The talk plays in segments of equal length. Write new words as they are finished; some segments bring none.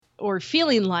or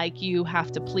feeling like you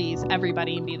have to please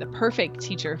everybody and be the perfect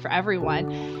teacher for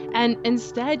everyone. And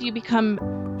instead, you become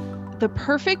the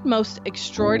perfect, most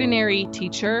extraordinary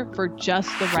teacher for just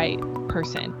the right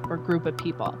person or group of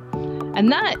people.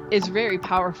 And that is very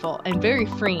powerful and very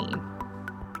freeing.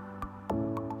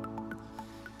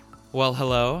 Well,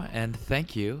 hello, and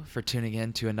thank you for tuning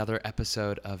in to another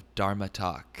episode of Dharma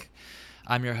Talk.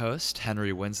 I'm your host,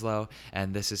 Henry Winslow,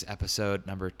 and this is episode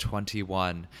number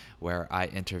 21, where I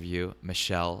interview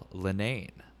Michelle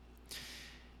Linnane.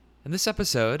 And this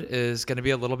episode is going to be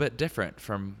a little bit different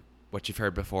from what you've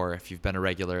heard before if you've been a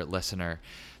regular listener.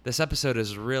 This episode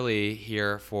is really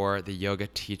here for the yoga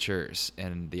teachers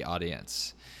in the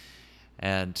audience.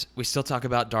 And we still talk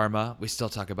about Dharma, we still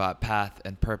talk about path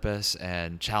and purpose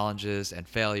and challenges and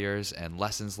failures and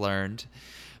lessons learned.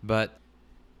 But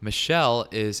Michelle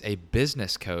is a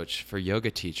business coach for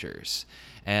yoga teachers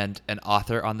and an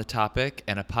author on the topic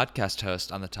and a podcast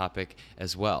host on the topic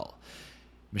as well.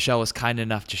 Michelle was kind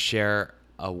enough to share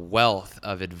a wealth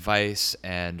of advice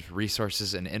and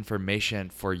resources and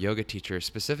information for yoga teachers,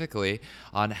 specifically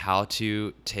on how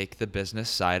to take the business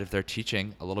side of their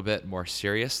teaching a little bit more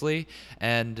seriously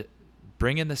and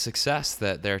bring in the success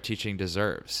that their teaching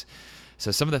deserves. So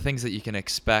some of the things that you can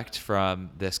expect from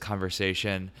this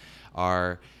conversation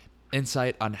are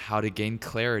insight on how to gain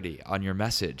clarity on your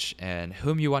message and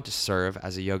whom you want to serve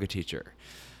as a yoga teacher,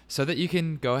 so that you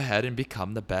can go ahead and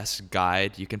become the best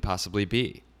guide you can possibly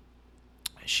be.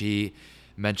 She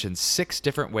mentions 6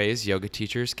 different ways yoga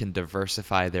teachers can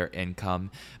diversify their income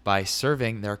by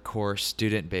serving their core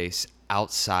student base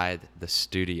outside the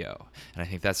studio. And I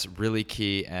think that's really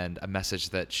key and a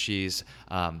message that she's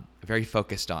very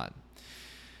focused on.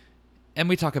 And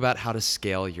we talk about how to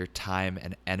scale your time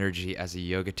and energy as a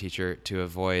yoga teacher to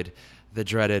avoid the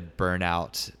dreaded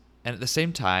burnout, and at the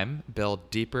same time,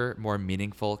 build deeper, more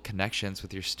meaningful connections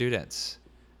with your students.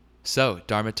 So,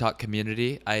 Dharma Talk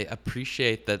community, I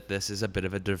appreciate that this is a bit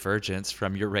of a divergence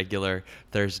from your regular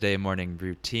Thursday morning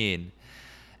routine,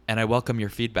 and I welcome your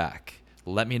feedback.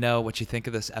 Let me know what you think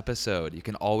of this episode. You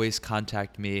can always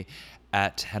contact me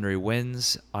at Henry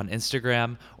Wins on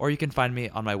Instagram, or you can find me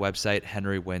on my website,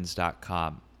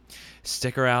 henrywins.com.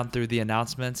 Stick around through the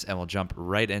announcements, and we'll jump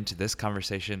right into this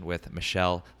conversation with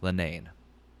Michelle Linnane.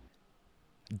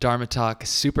 Dharma Talk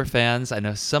super fans, I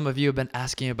know some of you have been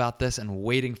asking about this and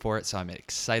waiting for it, so I'm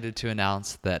excited to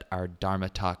announce that our Dharma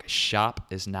Talk shop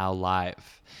is now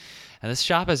live. And this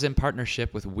shop is in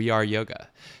partnership with We Are Yoga.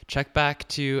 Check back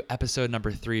to episode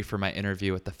number 3 for my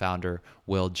interview with the founder,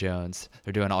 Will Jones.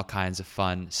 They're doing all kinds of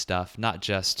fun stuff, not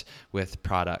just with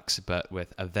products, but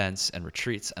with events and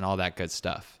retreats and all that good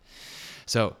stuff.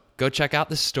 So go check out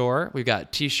the store. We've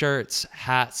got t-shirts,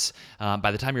 hats.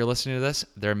 By the time you're listening to this,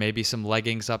 there may be some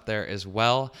leggings up there as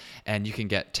well. And you can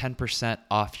get 10%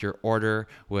 off your order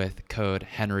with code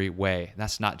HenryWay. And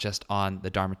that's not just on the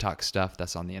Dharma Talk stuff.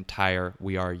 That's on the entire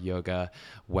We Are Yoga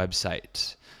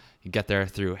website. You get there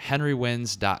through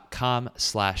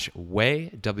henrywins.com/way,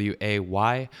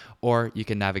 W-A-Y, or you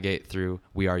can navigate through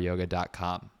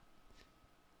weareyoga.com.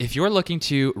 If you're looking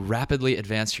to rapidly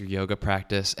advance your yoga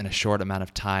practice in a short amount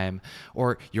of time,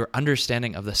 or your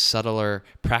understanding of the subtler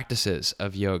practices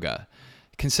of yoga,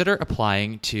 consider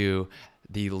applying to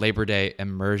the Labor Day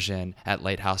immersion at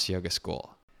Lighthouse Yoga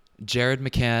School. Jared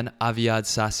McCann, Aviad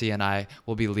Sasi, and I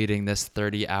will be leading this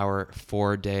 30-hour,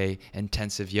 4-day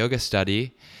intensive yoga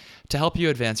study to help you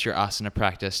advance your asana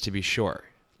practice, to be sure.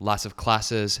 Lots of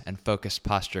classes and focused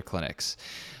posture clinics.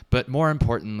 But more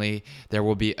importantly, there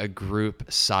will be a group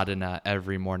sadhana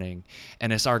every morning.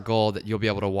 And it's our goal that you'll be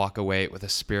able to walk away with a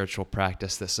spiritual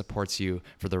practice that supports you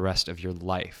for the rest of your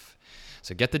life.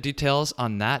 So get the details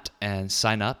on that and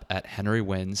sign up at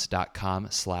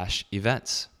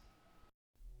henrywins.com/events.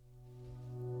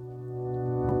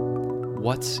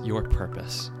 What's your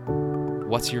purpose?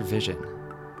 What's your vision?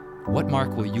 What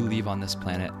mark will you leave on this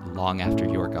planet long after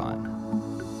you're gone?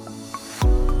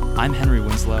 I'm Henry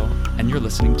Winslow, and you're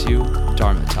listening to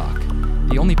Dharma Talk,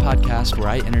 the only podcast where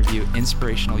I interview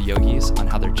inspirational yogis on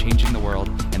how they're changing the world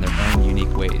in their own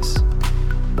unique ways.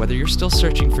 Whether you're still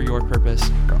searching for your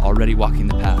purpose or already walking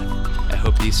the path, I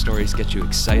hope these stories get you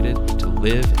excited to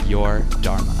live your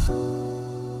Dharma.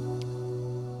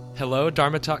 Hello,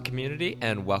 Dharma Talk community,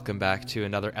 and welcome back to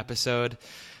another episode.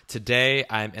 Today,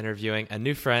 I'm interviewing a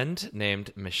new friend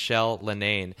named Michelle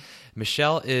Linnane.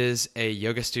 Michelle is a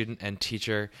yoga student and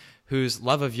teacher whose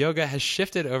love of yoga has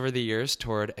shifted over the years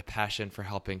toward a passion for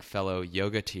helping fellow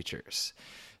yoga teachers.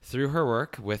 Through her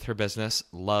work with her business,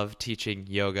 Love Teaching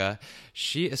Yoga,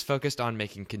 she is focused on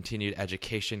making continued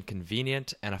education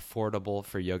convenient and affordable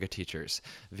for yoga teachers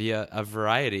via a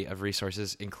variety of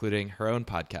resources, including her own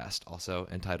podcast, also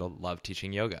entitled Love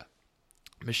Teaching Yoga.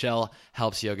 Michelle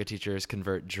helps yoga teachers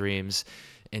convert dreams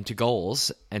into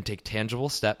goals and take tangible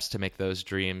steps to make those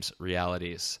dreams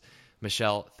realities.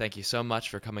 Michelle, thank you so much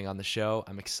for coming on the show.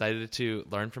 I'm excited to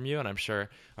learn from you, and I'm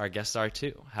sure our guests are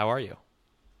too. How are you?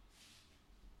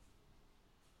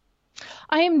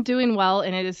 I am doing well,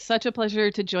 and it is such a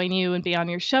pleasure to join you and be on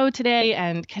your show today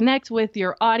and connect with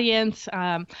your audience.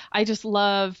 I just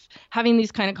love having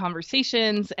these kind of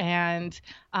conversations and,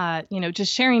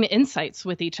 just sharing insights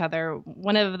with each other.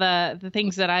 One of the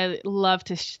things that I love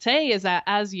to say is that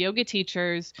as yoga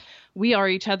teachers, we are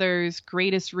each other's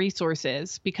greatest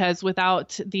resources, because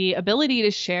without the ability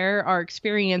to share our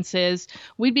experiences,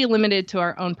 we'd be limited to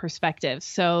our own perspectives.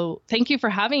 So thank you for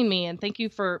having me, and thank you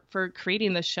for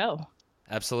creating this show.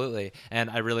 Absolutely. And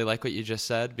I really like what you just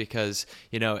said, because,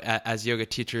 as yoga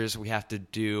teachers, we have to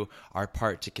do our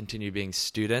part to continue being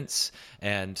students.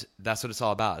 And that's what it's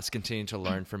all about. It's continuing to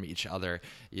learn from each other.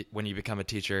 When you become a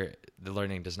teacher, the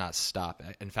learning does not stop.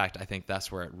 In fact, I think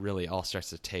that's where it really all starts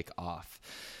to take off.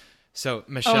 So,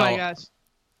 Michelle, oh my gosh.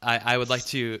 I would like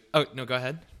to, oh, no, go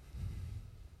ahead.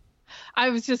 I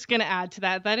was just going to add to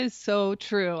that. That is so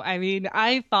true. I mean,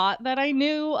 I thought that I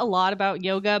knew a lot about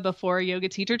yoga before yoga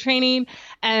teacher training.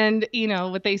 And,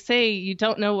 what they say, you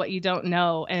don't know what you don't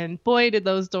know. And boy, did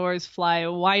those doors fly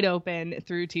wide open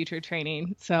through teacher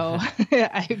training. So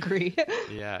I agree.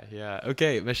 Yeah.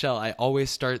 Okay, Michelle, I always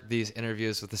start these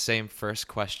interviews with the same first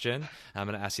question. I'm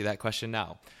going to ask you that question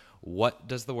now. What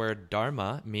does the word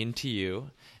Dharma mean to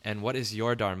you? And what is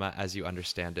your Dharma as you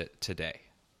understand it today?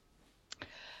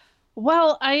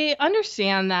 Well, I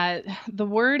understand that the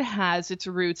word has its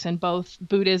roots in both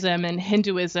Buddhism and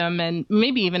Hinduism, and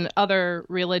maybe even other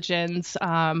religions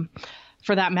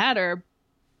for that matter.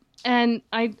 And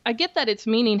I get that its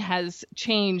meaning has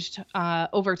changed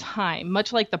over time,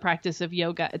 much like the practice of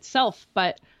yoga itself.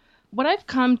 But what I've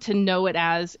come to know it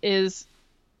as is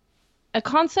a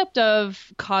concept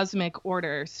of cosmic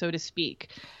order, so to speak.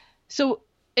 So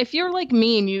if you're like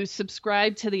me and you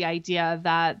subscribe to the idea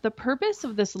that the purpose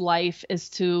of this life is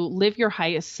to live your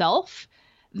highest self,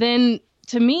 then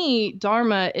to me,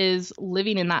 Dharma is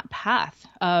living in that path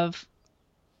of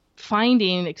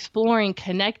finding, exploring,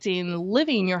 connecting,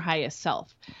 living your highest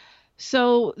self.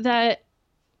 So that,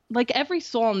 like, every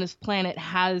soul on this planet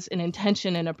has an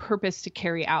intention and a purpose to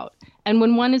carry out. And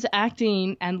when one is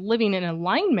acting and living in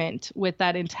alignment with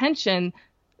that intention,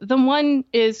 the one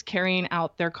is carrying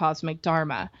out their cosmic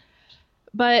dharma.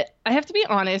 But I have to be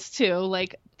honest too,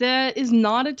 like, that is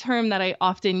not a term that I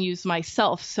often use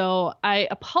myself. So I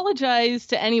apologize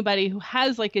to anybody who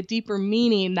has like a deeper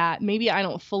meaning that maybe I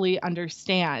don't fully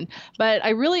understand. But I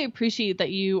really appreciate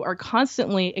that you are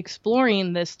constantly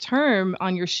exploring this term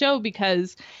on your show,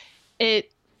 because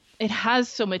it has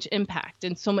so much impact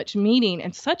and so much meaning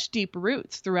and such deep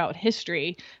roots throughout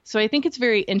history. So I think it's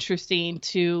very interesting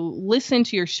to listen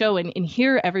to your show and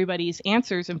hear everybody's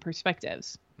answers and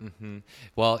perspectives. Mm-hmm.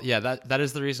 Well, yeah, that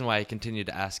is the reason why I continue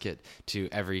to ask it to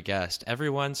every guest.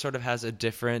 Everyone sort of has a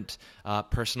different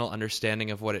personal understanding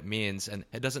of what it means, and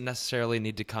it doesn't necessarily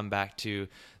need to come back to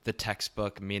the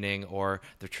textbook meaning or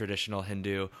the traditional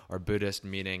Hindu or Buddhist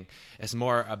meaning. It's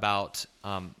more about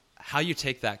how you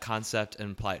take that concept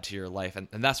and apply it to your life. And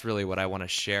that's really what I want to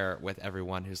share with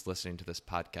everyone who's listening to this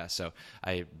podcast. So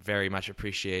I very much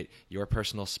appreciate your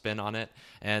personal spin on it.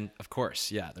 And of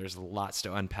course, yeah, there's lots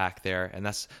to unpack there. And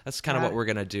that's kind of what we're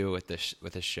going to do with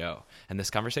this show and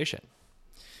this conversation.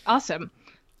 Awesome.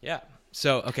 Yeah.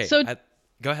 So, okay.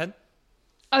 Go ahead.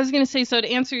 I was going to say, so to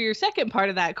answer your second part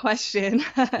of that question.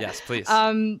 Yes, please.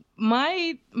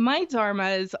 My Dharma,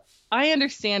 as I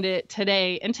understand it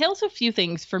today, entails a few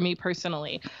things for me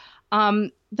personally.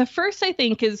 The first, I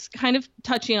think, is kind of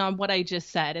touching on what I just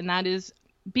said, and that is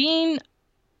being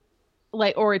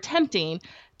or attempting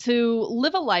to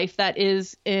live a life that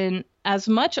is in as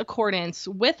much accordance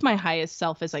with my highest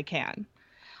self as I can.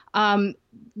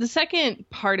 The second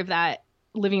part of that,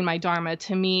 living my Dharma,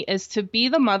 to me, is to be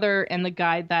the mother and the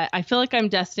guide that I feel like I'm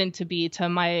destined to be to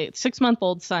my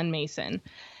 6-month-old son, Mason.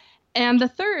 And the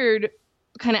third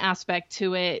kind of aspect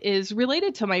to it is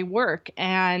related to my work.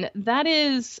 And that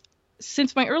is,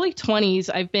 since my early 20s,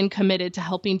 I've been committed to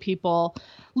helping people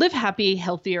live happy,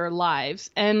 healthier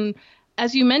lives. And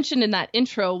as you mentioned in that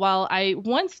intro, while I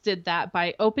once did that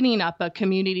by opening up a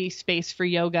community space for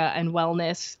yoga and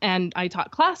wellness, and I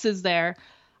taught classes there,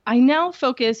 I now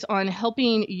focus on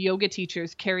helping yoga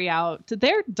teachers carry out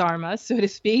their dharma, so to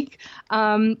speak,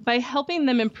 by helping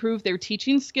them improve their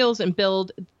teaching skills and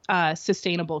build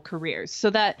sustainable careers so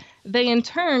that they in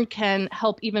turn can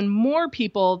help even more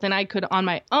people than I could on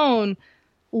my own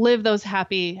live those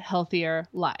happy, healthier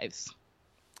lives.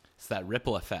 It's that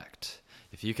ripple effect.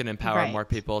 If you can empower Right. more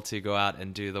people to go out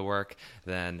and do the work,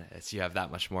 then you have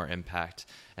that much more impact.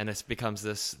 And it becomes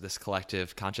this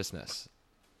collective consciousness.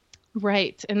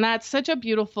 Right. And that's such a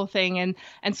beautiful thing and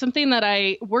something that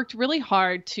I worked really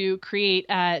hard to create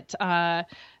at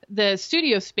the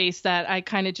studio space that I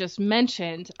kind of just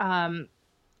mentioned.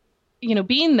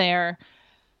 Being there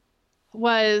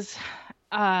was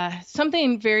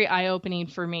something very eye-opening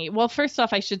for me. Well, first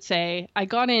off, I should say I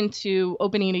got into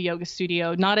opening a yoga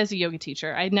studio not as a yoga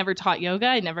teacher. I'd never taught yoga.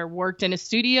 I never worked in a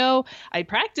studio. I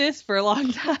practiced for a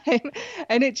long time,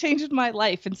 and it changed my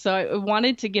life. And so I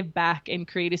wanted to give back and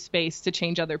create a space to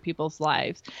change other people's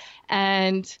lives.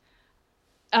 And,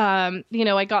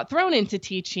 I got thrown into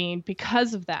teaching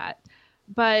because of that.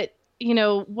 But,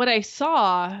 what I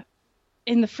saw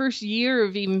in the first year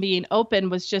of even being open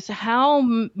was just how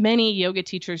many yoga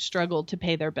teachers struggled to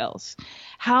pay their bills,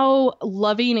 how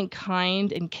loving and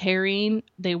kind and caring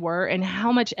they were, and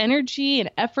how much energy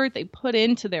and effort they put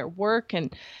into their work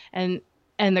and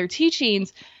their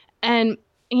teachings, and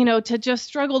to just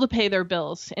struggle to pay their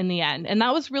bills in the end. And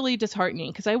that was really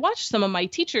disheartening because I watched some of my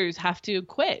teachers have to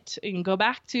quit and go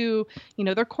back to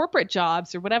their corporate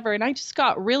jobs or whatever, and I just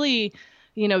got really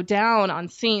down on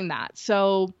seeing that.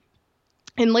 So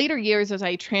in later years, as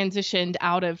I transitioned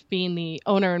out of being the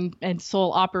owner and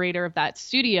sole operator of that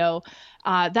studio,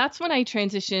 that's when I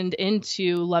transitioned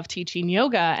into love teaching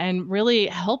yoga and really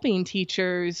helping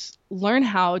teachers learn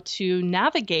how to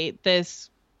navigate this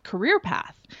career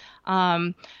path.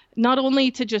 Not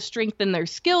only to just strengthen their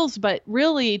skills, but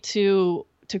really to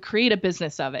create a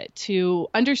business of it, to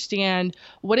understand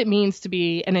what it means to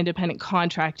be an independent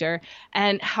contractor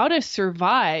and how to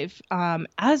survive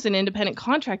as an independent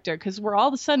contractor, because we're all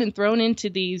of a sudden thrown into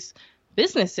these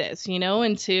businesses,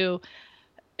 into,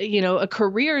 a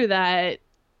career that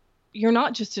you're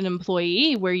not just an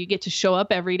employee where you get to show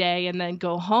up every day and then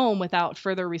go home without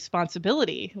further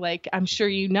responsibility. Like, I'm sure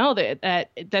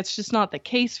that's just not the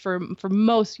case for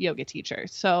most yoga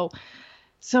teachers. So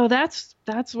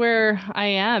that's where I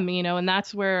am, and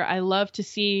that's where I love to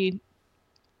see,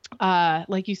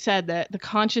 like you said, the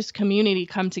conscious community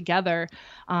come together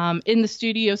in the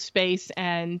studio space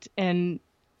and in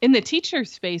the teacher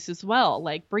space as well,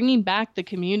 like bringing back the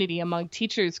community among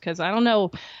teachers, because I don't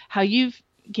know how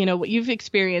what you've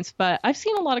experienced, but I've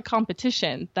seen a lot of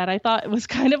competition that I thought was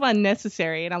kind of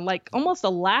unnecessary, and I'm like almost a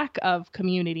lack of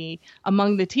community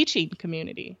among the teaching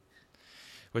community.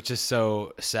 Which is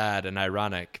so sad and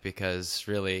ironic because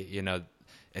really,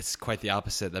 it's quite the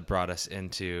opposite that brought us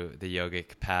into the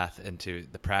yogic path, into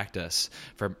the practice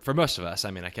for most of us.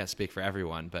 I mean, I can't speak for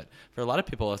everyone, but for a lot of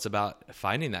people, it's about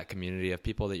finding that community of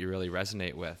people that you really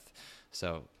resonate with.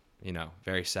 So,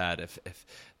 very sad if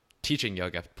teaching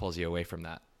yoga pulls you away from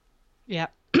that. Yeah,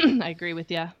 I agree with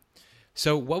you.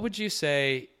 So what would you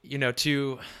say,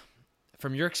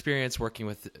 from your experience working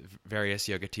with various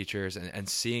yoga teachers and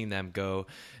seeing them go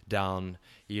down,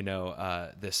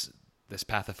 this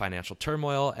path of financial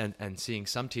turmoil and seeing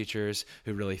some teachers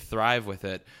who really thrive with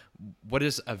it,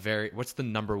 what's the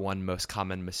number one most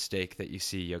common mistake that you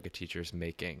see yoga teachers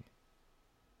making?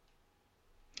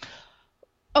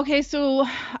 Okay, so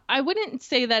I wouldn't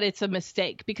say that it's a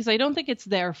mistake because I don't think it's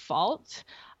their fault.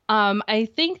 I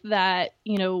think that,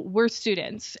 we're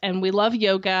students and we love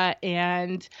yoga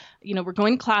and, we're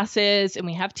going to classes and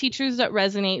we have teachers that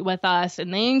resonate with us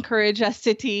and they encourage us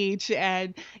to teach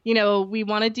and, we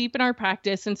want to deepen our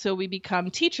practice. And so we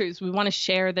become teachers. We want to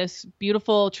share this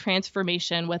beautiful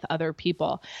transformation with other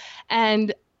people.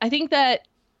 And I think that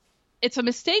it's a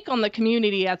mistake on the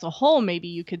community as a whole, maybe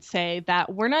you could say,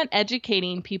 that we're not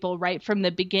educating people right from the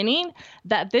beginning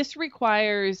that this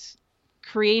requires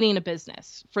creating a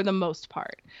business for the most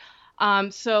part.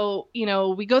 So,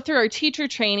 we go through our teacher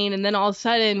training and then all of a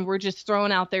sudden we're just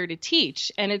thrown out there to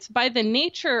teach. And it's by the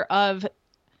nature of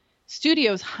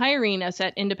studios hiring us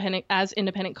as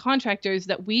independent contractors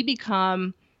that we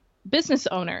become business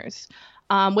owners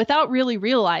without really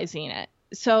realizing it.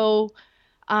 So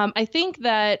I think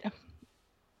that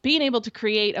being able to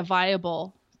create a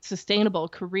viable, sustainable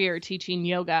career teaching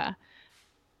yoga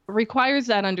requires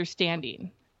that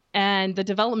understanding and the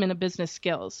development of business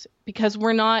skills because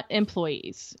we're not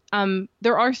employees.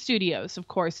 There are studios, of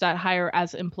course, that hire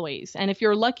as employees. And if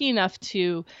you're lucky enough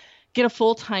to get a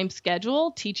full-time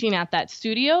schedule teaching at that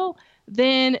studio,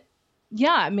 then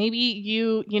yeah, maybe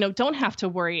you don't have to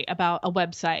worry about a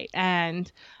website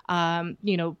and,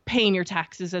 paying your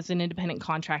taxes as an independent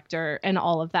contractor and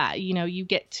all of that. You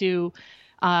get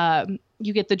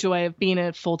the joy of being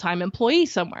a full-time employee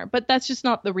somewhere, but that's just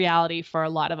not the reality for a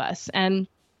lot of us. And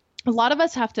a lot of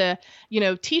us have to,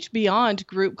 teach beyond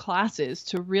group classes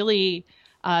to really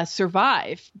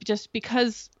survive, just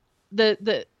because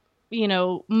a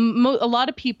lot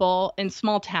of people in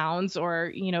small towns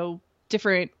or,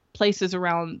 different places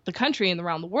around the country and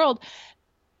around the world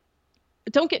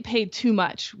don't get paid too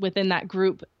much within that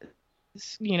group,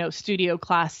 studio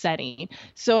class setting.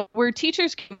 So where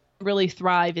teachers can really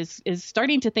thrive is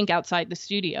starting to think outside the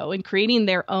studio and creating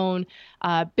their own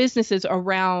businesses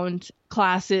around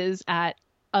classes at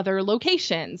other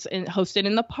locations and hosted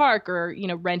in the park, or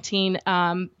renting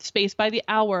space by the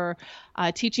hour,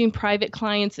 teaching private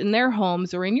clients in their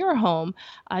homes or in your home,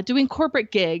 doing corporate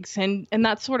gigs, and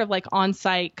that's sort of like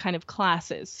on-site kind of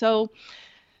classes. So,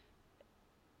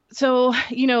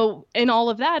 in all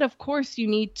of that, of course, you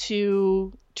need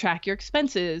to track your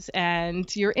expenses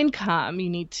and your income. You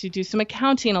need to do some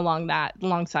accounting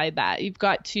alongside that. You've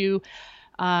got to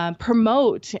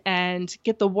promote and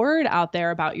get the word out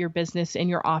there about your business and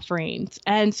your offerings.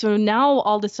 And so now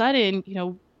all of a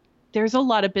sudden, there's a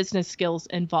lot of business skills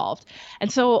involved.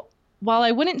 And so while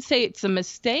I wouldn't say it's a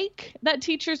mistake that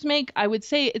teachers make, I would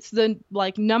say it's the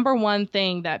number one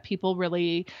thing that people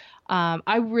really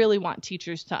I really want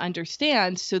teachers to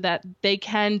understand, so that they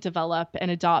can develop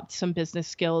and adopt some business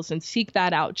skills and seek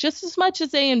that out just as much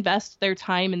as they invest their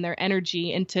time and their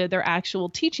energy into their actual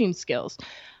teaching skills.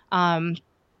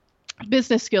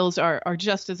 Business skills are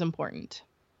just as important.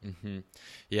 Mm-hmm.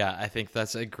 Yeah, I think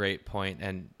that's a great point.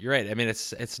 And you're right. I mean,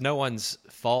 it's no one's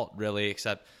fault really,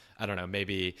 except, I don't know,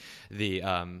 maybe the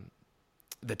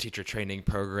teacher training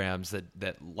programs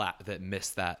that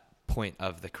miss that point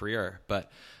of the career, but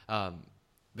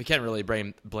we can't really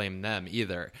blame them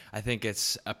either. I think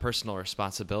it's a personal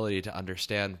responsibility to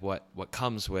understand what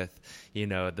comes with,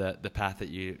 the path that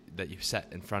you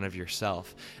set in front of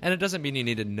yourself. And it doesn't mean you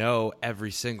need to know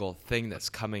every single thing that's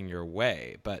coming your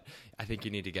way, but I think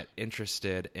you need to get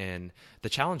interested in the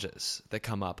challenges that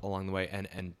come up along the way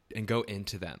and go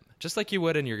into them, just like you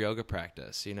would in your yoga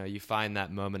practice. You find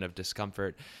that moment of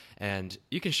discomfort and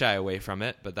you can shy away from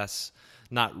it, but that's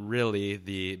not really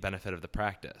the benefit of the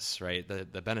practice, right?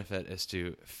 The benefit is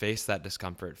to face that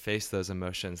discomfort, face those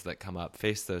emotions that come up,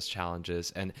 face those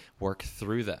challenges, and work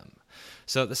through them.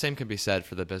 So the same can be said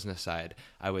for the business side,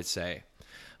 I would say.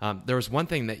 There was one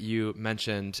thing that you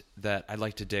mentioned that I'd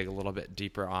like to dig a little bit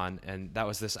deeper on, and that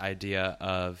was this idea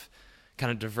of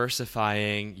kind of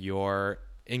diversifying your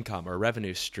income or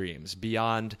revenue streams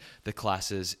beyond the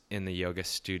classes in the yoga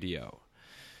studio.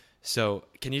 So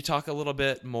can you talk a little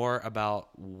bit more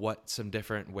about what some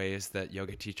different ways that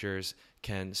yoga teachers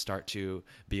can start to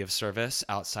be of service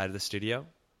outside of the studio?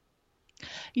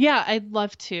 Yeah, I'd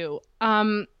love to.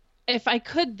 If I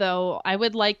could, though, I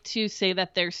would like to say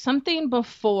that there's something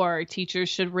before teachers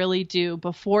should really do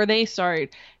before they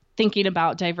start thinking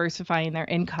about diversifying their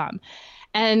income.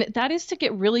 And that is to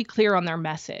get really clear on their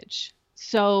message.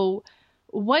 So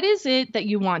what is it that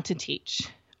you want to teach?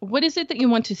 What is it that you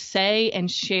want to say and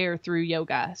share through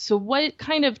yoga? So what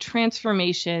kind of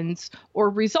transformations or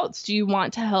results do you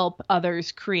want to help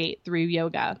others create through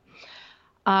yoga?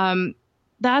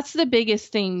 That's the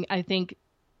biggest thing I think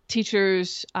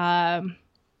teachers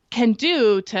can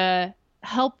do to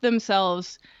help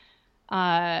themselves,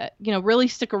 really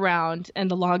stick around in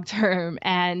the long term,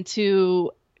 and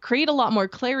to create a lot more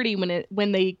clarity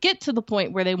when they get to the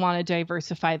point where they want to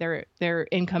diversify their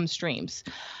income streams.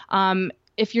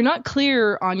 If you're not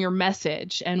clear on your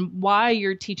message and why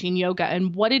you're teaching yoga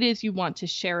and what it is you want to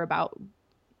share about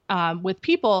with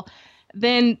people,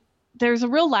 then there's a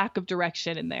real lack of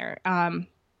direction in there.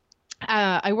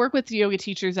 I work with yoga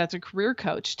teachers as a career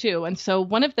coach too. And so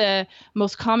one of the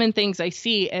most common things I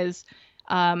see is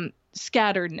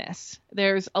scatteredness.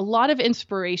 There's a lot of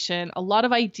inspiration, a lot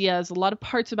of ideas, a lot of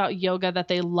parts about yoga that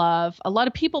they love, a lot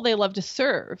of people they love to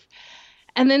serve.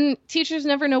 And then teachers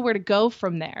never know where to go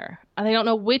from there. They don't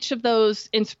know which of those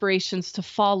inspirations to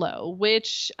follow,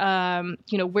 which,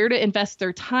 where to invest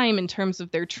their time in terms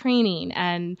of their training,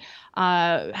 and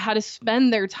how to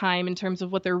spend their time in terms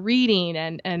of what they're reading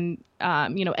and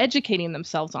educating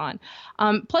themselves on.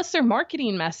 Plus their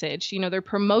marketing message, their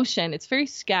promotion, it's very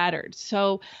scattered.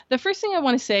 So the first thing I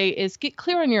want to say is get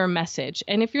clear on your message.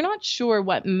 And if you're not sure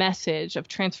what message of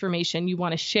transformation you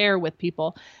want to share with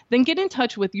people, then get in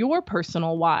touch with your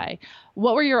personal why.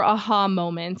 What were your aha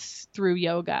moments through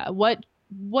yoga? What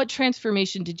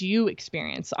transformation did you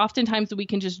experience? Oftentimes we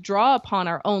can just draw upon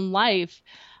our own life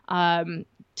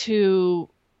to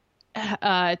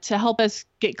help us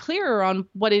get clearer on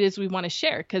what it is we want to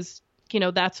share, because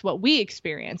that's what we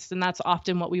experienced, and that's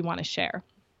often what we want to share.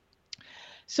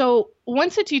 So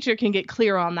once a teacher can get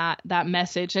clear on that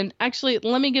message, and actually,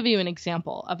 let me give you an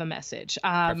example of a message.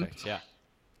 Perfect. Yeah.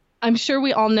 I'm sure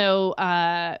we all know,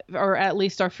 or at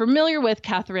least are familiar with,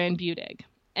 Catherine Budig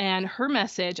and her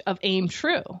message of Aim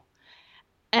True.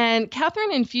 And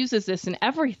Catherine infuses this in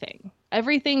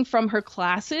everything from her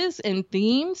classes and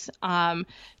themes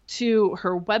to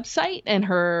her website and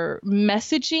her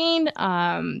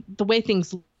messaging, the way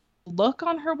things look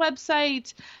on her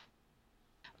website,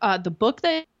 the book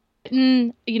that,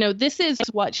 this is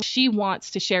what she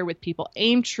wants to share with people.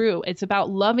 Aim True. It's about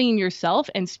loving yourself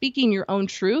and speaking your own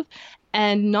truth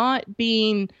and not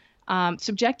being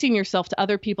subjecting yourself to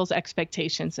other people's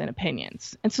expectations and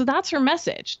opinions. And so that's her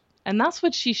message. And that's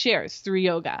what she shares through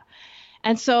yoga.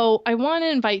 And so I want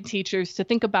to invite teachers to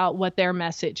think about what their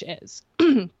message is.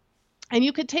 And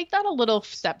you could take that a little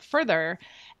step further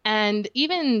and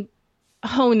even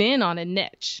hone in on a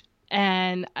niche.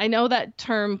 And I know that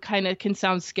term kind of can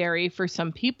sound scary for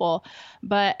some people,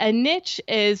 but a niche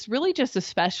is really just a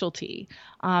specialty.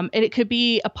 And it could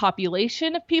be a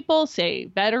population of people, say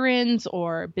veterans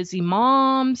or busy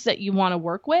moms that you want to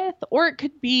work with, or it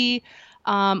could be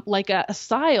like a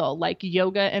style, like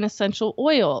yoga and essential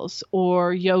oils,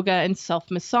 or yoga and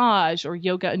self-massage, or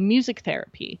yoga and music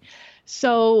therapy.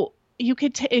 So you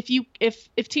could,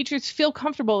 if teachers feel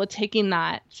comfortable with taking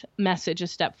that message a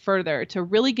step further to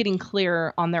really getting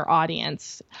clearer on their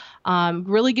audience,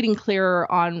 really getting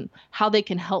clearer on how they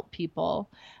can help people,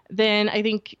 then I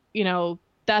think,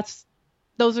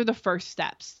 those are the first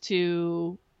steps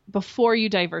before you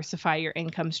diversify your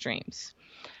income streams.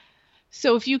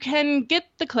 So if you can get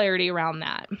the clarity around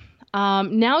that,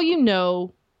 now you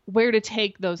know where to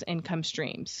take those income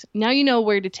streams. Now you know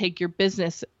where to take your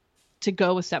business to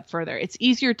go a step further. It's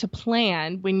easier to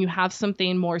plan when you have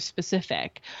something more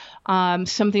specific,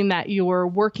 something that you're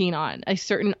working on, a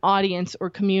certain audience or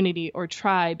community or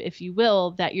tribe, if you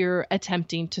will, that you're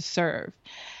attempting to serve.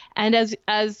 And as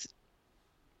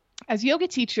yoga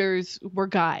teachers, we're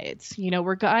guides.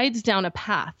 We're guides down a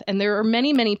path, and there are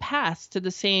many, many paths to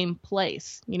the same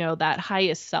place, that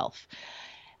highest self.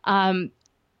 But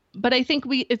I think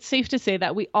it's safe to say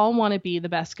that we all want to be the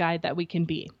best guide that we can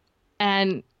be.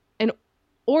 And in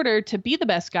order to be the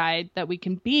best guide that we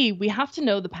can be, we have to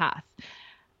know the path.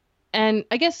 And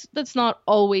I guess that's not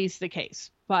always the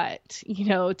case, but,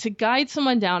 to guide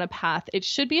someone down a path, it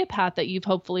should be a path that you've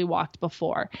hopefully walked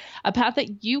before, a path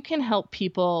that you can help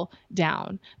people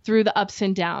down through the ups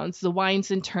and downs, the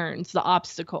winds and turns, the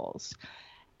obstacles.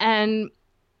 And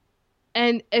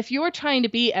if you're trying to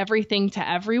be everything to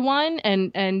everyone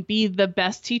and be the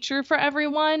best teacher for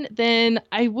everyone, then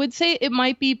I would say it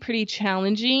might be pretty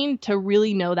challenging to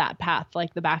really know that path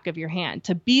like the back of your hand,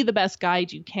 to be the best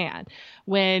guide you can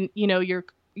when,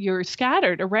 you're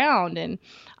scattered around and,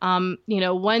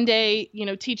 one day,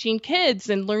 teaching kids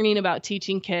and learning about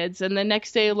teaching kids, and the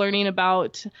next day learning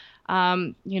about,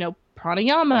 pranayama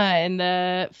and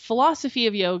the philosophy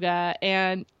of yoga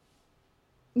and,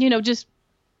 just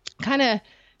kind of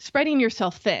spreading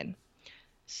yourself thin.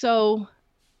 So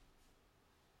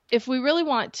if we really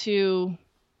want to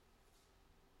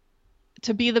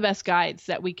be the best guides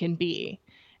that we can be,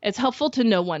 it's helpful to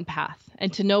know one path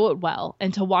and to know it well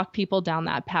and to walk people down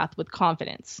that path with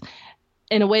confidence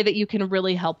in a way that you can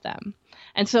really help them.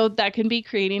 And so that can be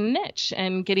creating a niche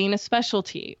and getting a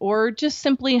specialty, or just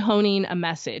simply honing a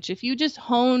message. If you just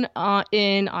hone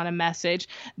in on a message,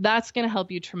 that's going to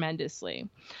help you tremendously.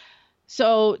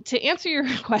 So to answer your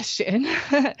question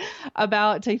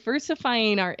about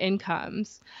diversifying our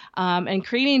incomes and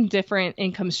creating different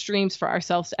income streams for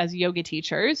ourselves as yoga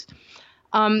teachers,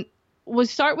 we'll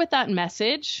start with that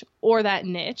message or that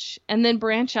niche and then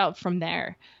branch out from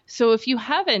there. So if you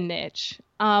have a niche,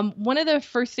 one of the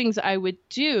first things I would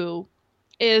do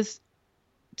is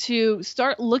to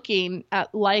start looking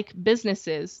at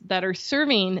businesses that are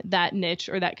serving that niche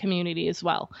or that community as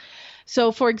well.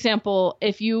 So for example,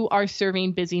 if you are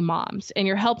serving busy moms and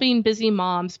you're helping busy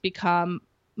moms become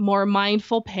more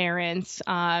mindful parents,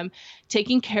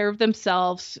 taking care of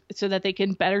themselves so that they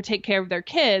can better take care of their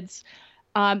kids,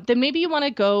 then maybe you want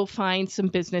to go find some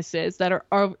businesses that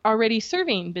are already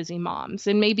serving busy moms.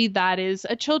 And maybe that is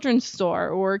a children's store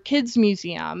or kids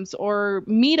museums or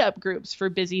meetup groups for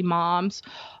busy moms,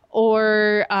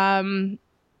 or,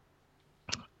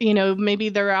 maybe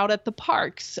they're out at the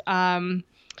parks.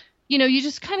 You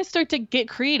just kind of start to get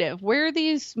creative. Where are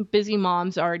these busy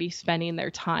moms already spending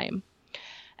their time?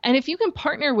 And if you can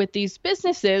partner with these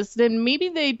businesses, then maybe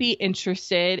they'd be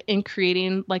interested in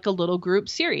creating like a little group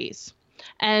series.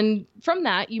 And from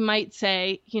that, you might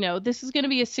say, this is going to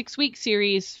be a 6-week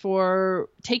series for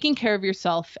taking care of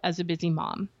yourself as a busy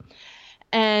mom.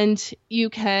 And you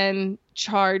can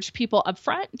charge people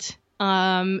upfront.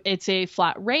 It's a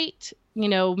flat rate.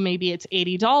 Maybe it's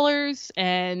 $80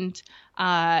 and,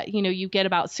 you get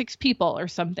about 6 people or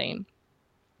something.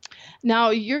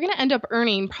 Now, you're going to end up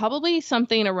earning probably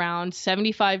something around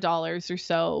 $75 or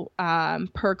so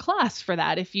per class for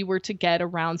that if you were to get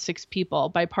around 6 people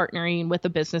by partnering with a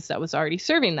business that was already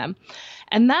serving them.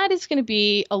 And that is going to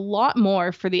be a lot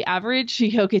more for the average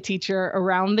yoga teacher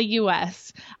around the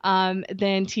US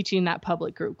than teaching that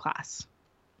public group class.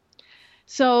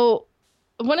 So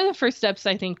one of the first steps,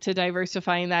 I think, to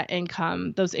diversifying that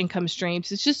income, those income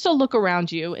streams, is just to look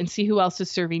around you and see who else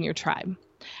is serving your tribe.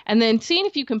 And then seeing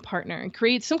if you can partner and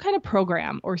create some kind of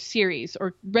program or series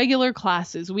or regular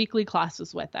classes, weekly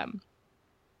classes with them.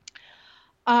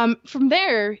 From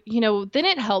there, then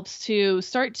it helps to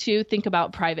start to think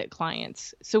about private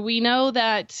clients. So we know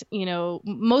that,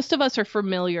 most of us are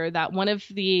familiar that one of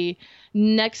the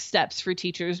next steps for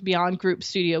teachers beyond group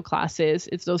studio classes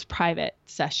is those private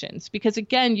sessions, because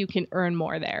again, you can earn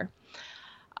more there.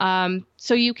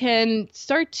 So you can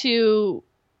start to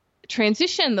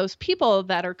transition those people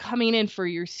that are coming in for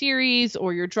your series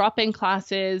or your drop-in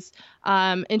classes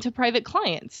into private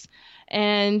clients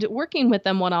and working with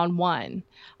them one-on-one.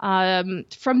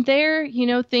 From there,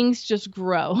 things just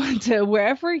grow to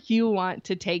wherever you want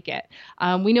to take it.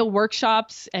 We know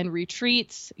workshops and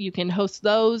retreats, you can host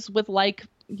those with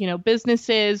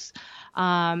businesses.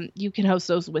 You can host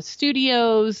those with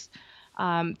studios.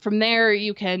 From there,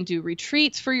 you can do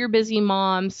retreats for your busy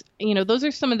moms. Those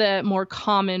are some of the more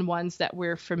common ones that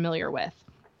we're familiar with.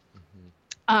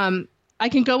 Mm-hmm. I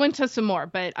can go into some more,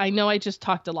 but I know I just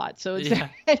talked a lot. So is there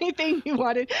anything you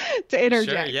wanted to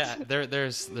interject? Sure, yeah.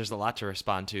 There's a lot to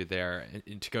respond to there.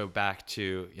 And to go back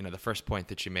to, the first point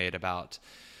that you made about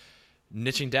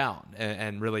niching down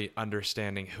and really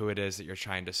understanding who it is that you're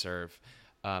trying to serve.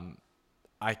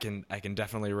 I can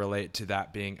definitely relate to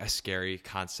that being a scary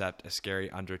concept, a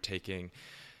scary undertaking,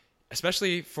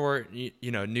 especially for,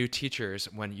 new teachers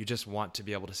when you just want to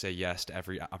be able to say yes to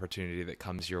every opportunity that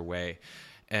comes your way.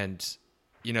 And,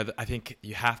 I think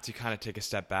you have to kind of take a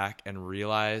step back and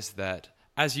realize that,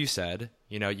 as you said,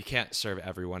 you can't serve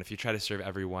everyone. If you try to serve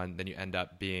everyone, then you end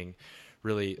up being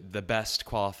really the best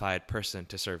qualified person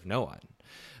to serve no one.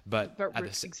 But at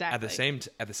the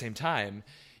same time,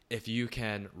 if you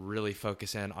can really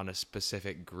focus in on a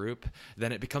specific group,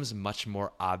 then it becomes much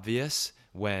more obvious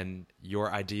when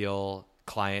your ideal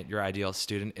client, your ideal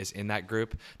student is in that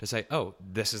group to say, oh,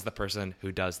 this is the person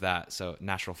who does that. So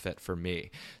natural fit for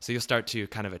me. So you'll start to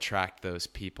kind of attract those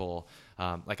people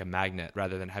like a magnet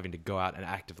rather than having to go out and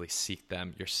actively seek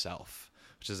them yourself,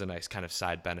 which is a nice kind of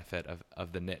side benefit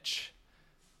of the niche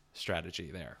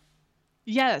strategy there.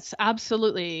 Yes,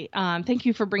 absolutely. Thank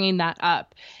you for bringing that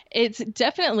up. It's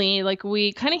definitely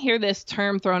we kind of hear this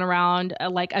term thrown around,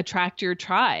 attract your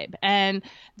tribe. And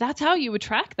that's how you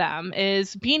attract them,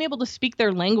 is being able to speak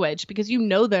their language because you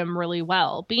know them really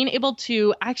well, being able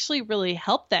to actually really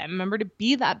help them. Remember to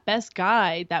be that best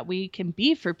guide that we can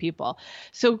be for people.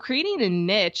 So creating a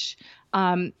niche,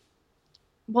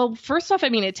 well, first off,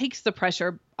 it takes the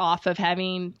pressure off of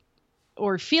having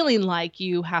or feeling like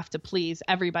you have to please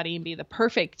everybody and be the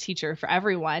perfect teacher for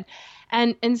everyone.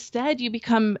 And instead, you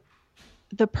become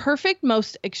the perfect,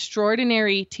 most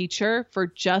extraordinary teacher for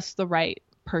just the right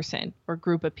person or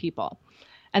group of people.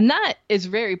 And that is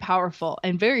very powerful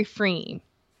and very freeing.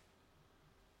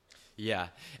 Yeah.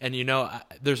 And,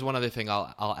 there's one other thing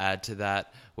I'll add to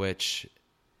that, which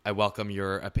I welcome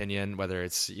your opinion, whether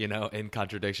it's, in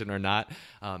contradiction or not.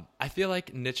 I feel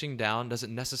like niching down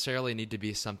doesn't necessarily need to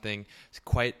be something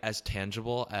quite as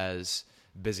tangible as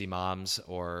busy moms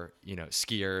or,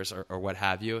 skiers or what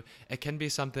have you. It can be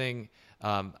something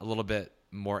a little bit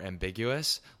more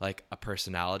ambiguous, like a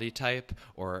personality type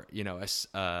or,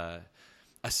 a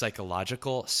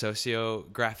psychological,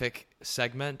 sociographic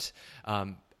segment.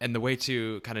 And the way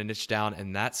to kind of niche down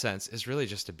in that sense is really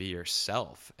just to be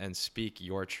yourself and speak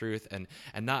your truth and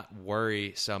not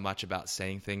worry so much about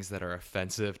saying things that are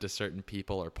offensive to certain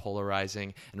people or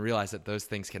polarizing, and realize that those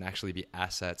things can actually be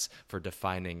assets for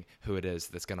defining who it is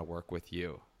that's going to work with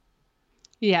you.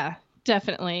 Yeah,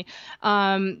 definitely.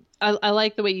 I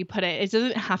like the way you put it. It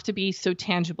doesn't have to be so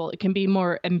tangible. It can be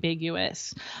more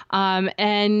ambiguous.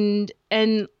 And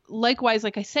likewise,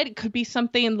 like I said, it could be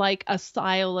something like a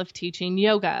style of teaching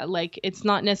yoga. Like it's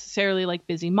not necessarily like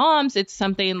Busy Moms. It's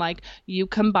something like you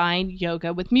combine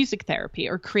yoga with music therapy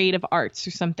or creative arts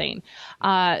or something.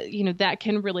 That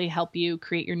can really help you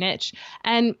create your niche.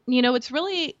 And, it's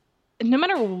really, no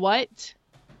matter what,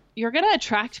 you're going to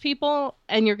attract people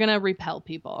and you're going to repel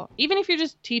people. Even if you're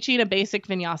just teaching a basic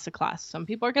vinyasa class, some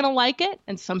people are going to like it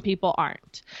and some people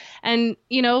aren't. And,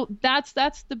 that's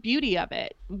the beauty of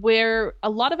it, where a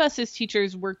lot of us as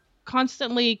teachers, we're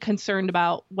constantly concerned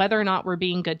about whether or not we're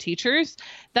being good teachers.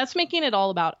 That's making it all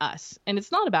about us. And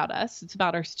it's not about us. It's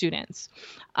about our students.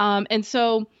 And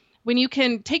so when you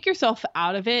can take yourself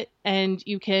out of it and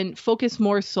you can focus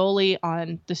more solely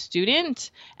on the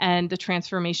student and the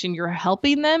transformation you're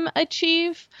helping them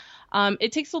achieve,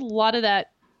 it takes a lot of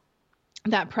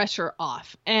that pressure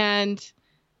off. And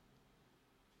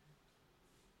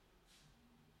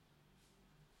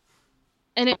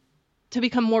it to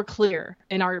become more clear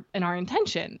in our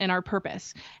intention and our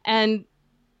purpose. And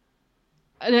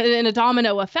in a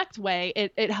domino effect way,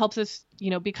 it helps us,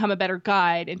 become a better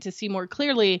guide and to see more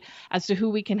clearly as to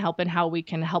who we can help and how we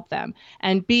can help them,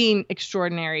 and being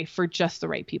extraordinary for just the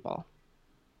right people.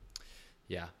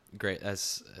 Yeah, great.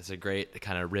 That's a great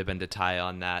kind of ribbon to tie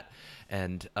on that.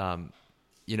 And,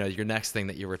 your next thing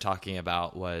that you were talking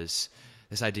about was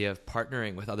this idea of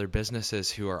partnering with other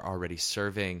businesses who are already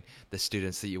serving the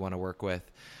students that you want to work with.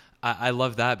 I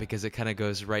love that because it kind of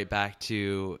goes right back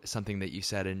to something that you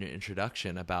said in your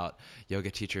introduction about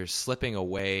yoga teachers slipping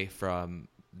away from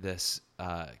this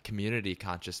community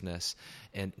consciousness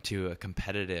into a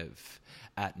competitive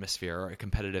atmosphere or a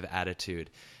competitive attitude.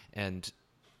 And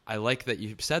I like that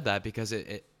you said that because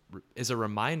it is a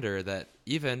reminder that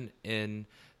even in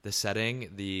the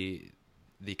setting, the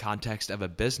context of a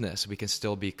business, we can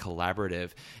still be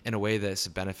collaborative in a way that's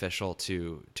beneficial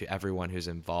to everyone who's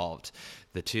involved.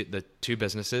 The two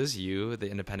businesses, you, the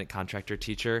independent contractor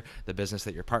teacher, the business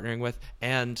that you're partnering with,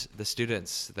 and the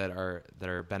students that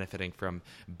are benefiting from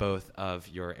both of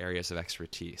your areas of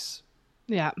expertise.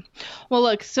 Yeah. Well,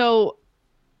 look, so,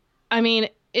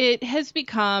 it has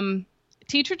become,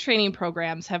 teacher training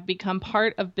programs have become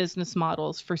part of business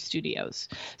models for studios.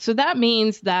 So that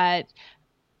means that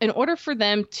in order for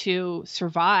them to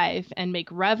survive and make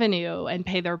revenue and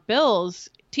pay their bills,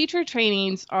 teacher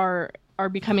trainings are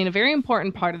becoming a very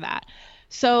important part of that.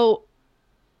 So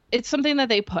it's something that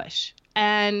they push.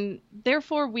 And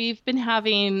therefore, we've been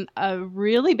having a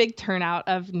really big turnout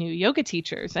of new yoga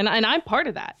teachers. And I'm part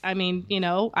of that. I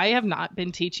have not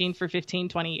been teaching for 15,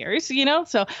 20 years,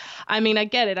 So, I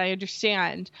get it. I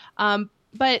understand.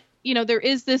 But there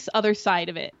is this other side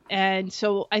of it. And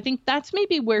so I think that's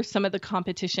maybe where some of the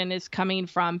competition is coming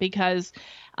from, because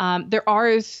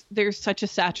there's such a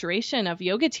saturation of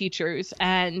yoga teachers,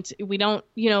 and we don't,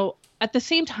 at the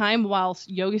same time, while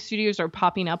yoga studios are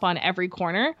popping up on every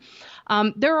corner,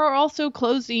 there are also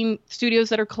studios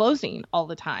that are closing all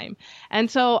the time. And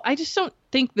so I just don't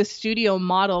think the studio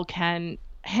model can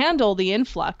handle the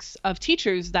influx of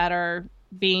teachers that are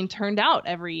being turned out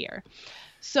every year.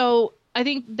 So I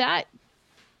think that's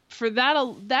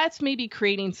maybe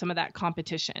creating some of that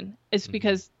competition, is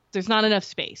because there's not enough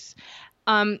space.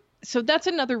 So that's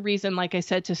another reason, like I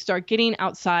said, to start thinking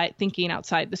outside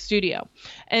the studio.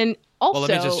 And also, well,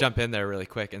 let me just jump in there really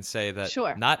quick and say that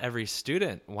Sure. Not every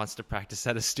student wants to practice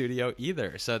at a studio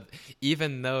either. So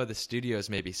even though the studios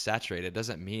may be saturated, it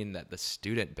doesn't mean that the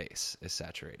student base is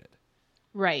saturated.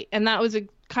 Right. And that was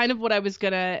kind of what I was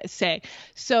going to say.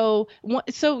 So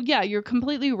yeah, you're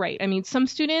completely right. Some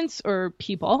students, or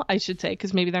people, I should say,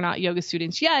 because maybe they're not yoga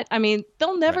students yet,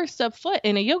 they'll never step foot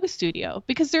in a yoga studio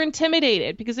because they're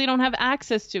intimidated, because they don't have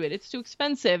access to it. It's too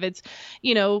expensive. It's,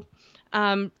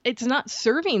 it's not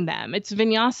serving them. It's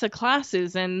vinyasa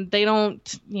classes, and they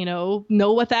don't, know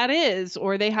what that is,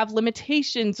 or they have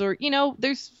limitations, or,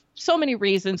 there's so many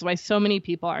reasons why so many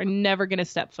people are never going to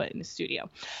step foot in a studio.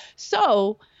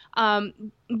 So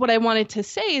what I wanted to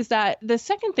say is that the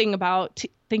second thing about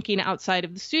thinking outside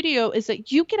of the studio is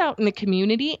that you get out in the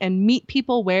community and meet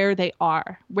people where they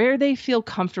are, where they feel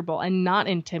comfortable and not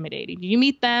intimidating. You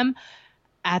meet them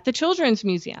at the Children's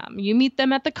Museum. You meet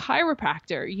them at the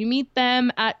chiropractor. You meet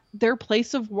them at their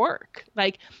place of work.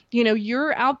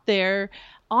 You're out there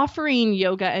offering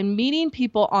yoga and meeting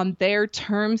people on their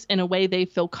terms in a way they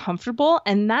feel comfortable.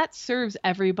 And that serves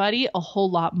everybody a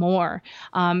whole lot more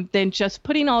than just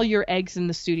putting all your eggs in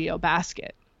the studio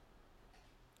basket.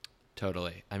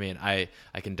 Totally. I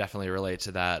can definitely relate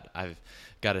to that. I've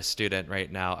got a student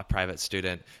right now, a private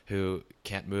student, who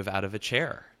can't move out of a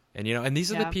chair. And and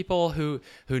these are the Yeah. people who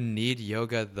need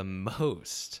yoga the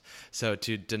most. So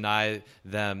to deny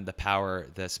them the power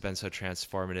that's been so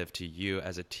transformative to you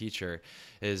as a teacher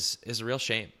is a real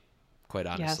shame, quite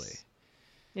honestly. Yes.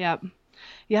 Yeah.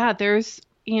 Yeah, there's,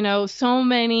 so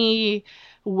many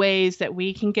ways that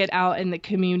we can get out in the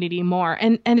community more.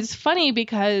 And it's funny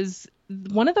because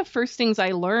one of the first things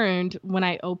I learned when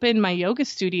I opened my yoga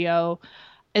studio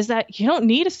is that you don't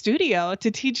need a studio to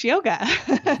teach yoga.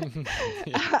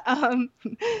 um,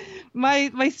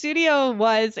 my studio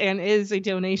was and is a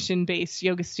donation-based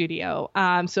yoga studio.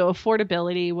 So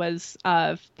affordability was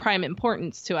of prime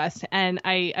importance to us. And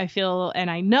I feel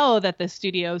and I know that the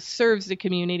studio serves the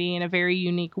community in a very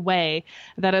unique way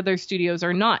that other studios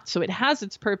are not. So it has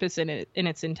its purpose in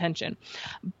its intention.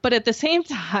 But at the same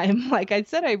time, like I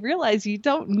said, I realized you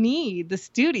don't need the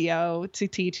studio to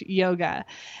teach yoga.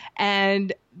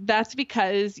 And that's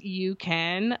because you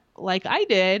can, like I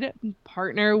did,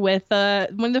 partner with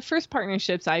one of the first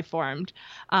partnerships I formed,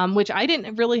 which I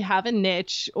didn't really have a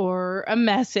niche or a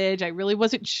message. I really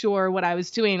wasn't sure what I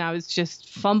was doing. I was just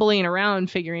fumbling around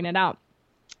figuring it out.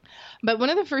 But one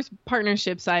of the first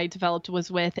partnerships I developed was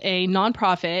with a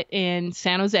nonprofit in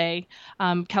San Jose,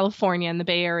 California, in the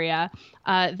Bay Area,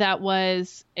 that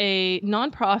was a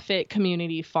nonprofit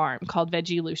community farm called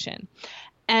Veggielution.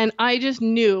 And I just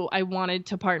knew I wanted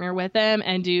to partner with them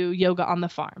and do yoga on the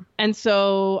farm. And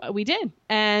so we did.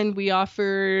 And we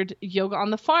offered yoga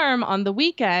on the farm on the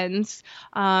weekends,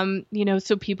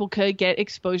 so people could get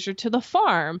exposure to the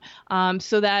farm,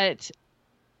 so that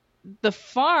the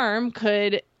farm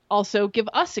could also give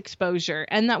us exposure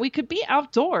and that we could be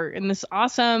outdoor in this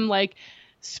awesome,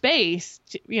 space,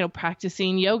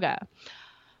 practicing yoga.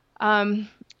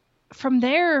 From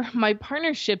there, my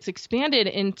partnerships expanded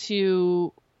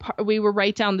into we were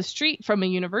right down the street from a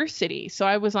university. So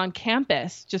I was on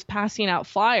campus just passing out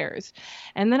flyers.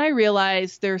 And then I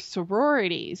realized there's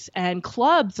sororities and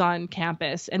clubs on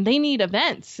campus, and they need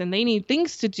events and they need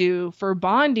things to do for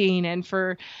bonding and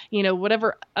for,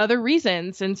 whatever other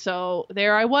reasons. And so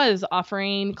there I was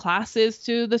offering classes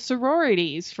to the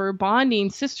sororities for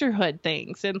bonding sisterhood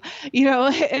things. And,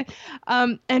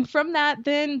 and from that,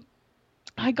 then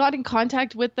I got in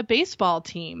contact with the baseball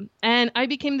team, and I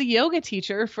became the yoga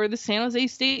teacher for the San Jose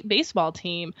State baseball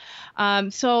team.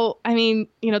 So,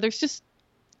 there's just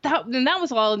that, and that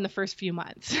was all in the first few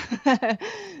months.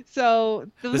 So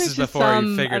this is before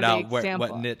you figured out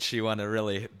what niche you want to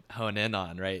really hone in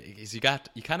on, right? Because you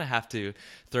kind of have to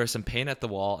throw some paint at the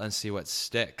wall and see what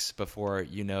sticks before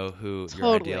you know who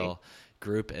your ideal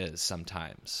group is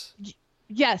sometimes.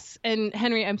 Yes. And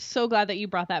Henry, I'm so glad that you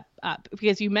brought that up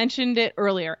because you mentioned it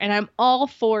earlier, and I'm all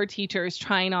for teachers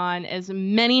trying on as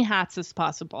many hats as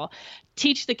possible.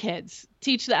 Teach the kids,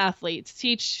 teach the athletes,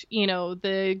 teach,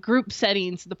 the group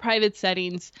settings, the private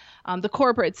settings, the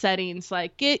corporate settings,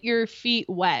 get your feet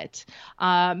wet.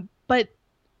 But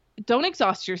don't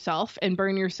exhaust yourself and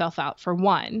burn yourself out, for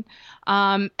one.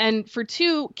 And for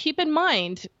two, keep in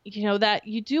mind, that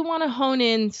you do want to hone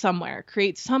in somewhere,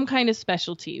 create some kind of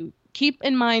specialty. Keep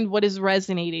in mind what is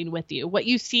resonating with you. What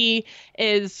you see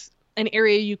is an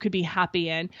area you could be happy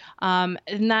in,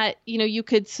 and that, you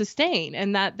could sustain,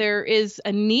 and that there is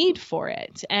a need for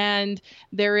it, and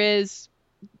there is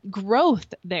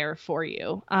growth there for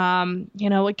you.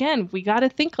 Again, we got to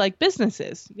think like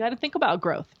businesses. You got to think about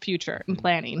growth, future, and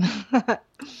planning.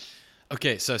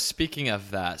 Okay, so speaking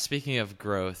of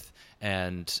growth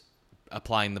and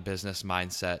applying the business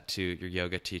mindset to your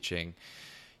yoga teaching,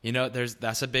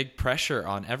 that's a big pressure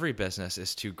on every business,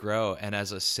 is to grow. And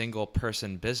as a single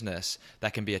person business,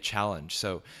 that can be a challenge.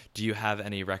 So do you have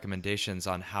any recommendations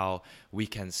on how we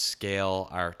can scale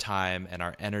our time and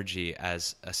our energy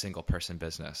as a single person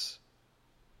business?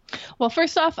 Well,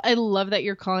 first off, I love that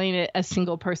you're calling it a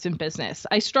single person business.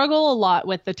 I struggle a lot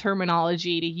with the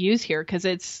terminology to use here because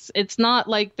it's not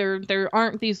like there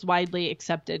aren't these widely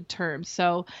accepted terms.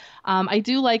 So I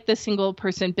do like the single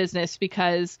person business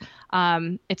because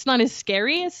it's not as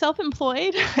scary as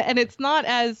self-employed and it's not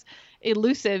as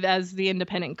elusive as the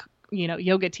independent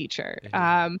yoga teacher.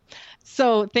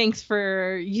 So thanks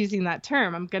for using that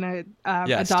term. I'm going to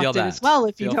adopt it as well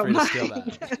if you don't mind. Steal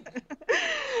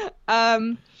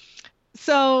that.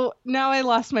 So now I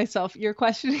lost myself. Your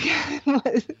question again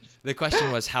was? The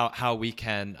question was how we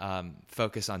can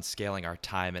focus on scaling our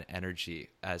time and energy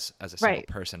as a single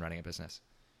person running a business.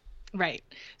 Right.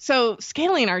 So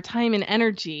scaling our time and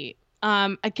energy,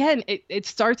 again, it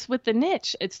starts with the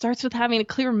niche. It starts with having a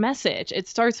clear message. It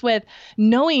starts with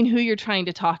knowing who you're trying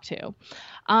to talk to.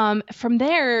 From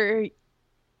there,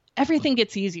 everything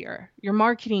gets easier. Your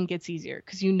marketing gets easier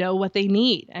because you know what they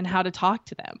need and how to talk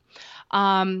to them.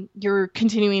 Your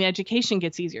continuing education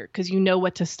gets easier because you know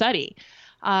what to study.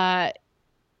 And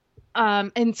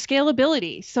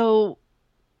scalability. So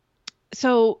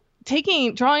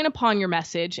drawing upon your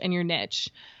message and your niche,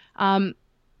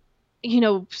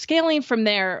 scaling from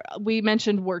there, we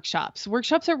mentioned workshops.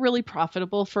 Workshops are really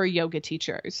profitable for yoga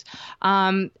teachers.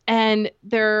 And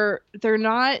they're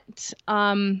not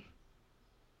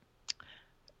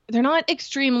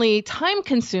extremely time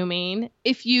consuming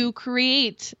if you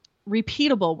create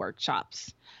repeatable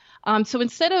workshops. So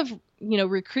instead of,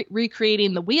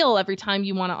 recreating the wheel every time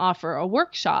you want to offer a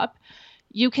workshop,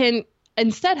 you can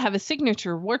instead have a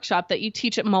signature workshop that you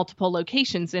teach at multiple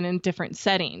locations and in different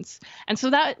settings. And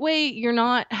so that way you're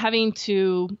not having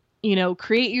to,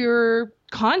 create your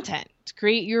content,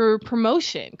 create your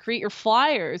promotion, create your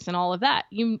flyers and all of that.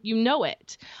 You know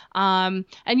it. And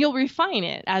you'll refine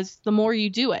it as the more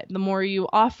you do it, the more you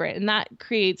offer it. And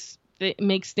it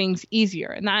makes things easier.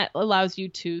 And that allows you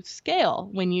to scale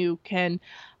when you can,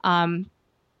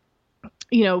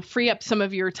 free up some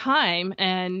of your time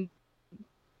and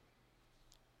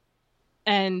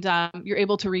you're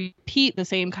able to repeat the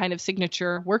same kind of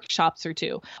signature workshops or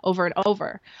two over and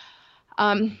over.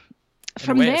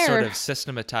 From there, it's sort of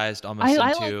systematized almost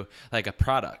into like a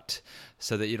product,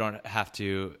 so that you don't have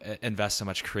to invest so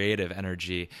much creative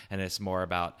energy, and it's more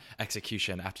about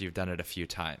execution after you've done it a few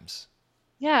times.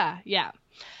 Yeah.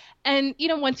 And,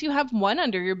 once you have one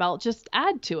under your belt, just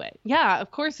add to it. Yeah,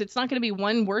 of course, it's not going to be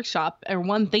one workshop or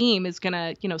one theme is going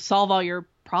to, solve all your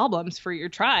problems for your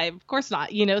tribe. Of course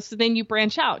not, so then you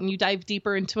branch out and you dive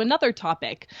deeper into another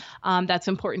topic that's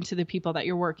important to the people that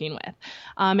you're working with.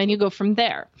 And you go from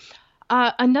there.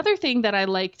 Another thing that I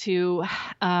like to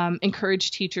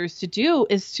encourage teachers to do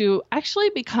is to actually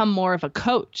become more of a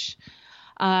coach.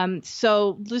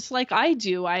 So just like I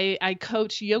do, I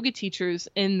coach yoga teachers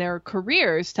in their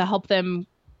careers to help them,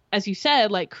 as you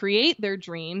said, like create their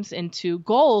dreams into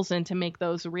goals and to make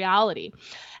those a reality.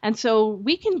 And so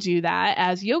we can do that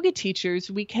as yoga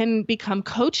teachers. We can become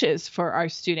coaches for our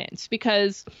students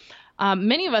because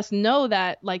many of us know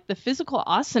that like the physical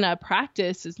asana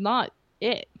practice is not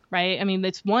it. Right? I mean,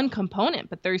 it's one component,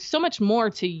 but there's so much more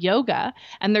to yoga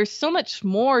and there's so much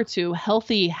more to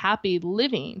healthy, happy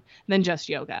living than just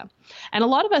yoga. And a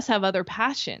lot of us have other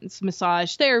passions,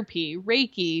 massage therapy,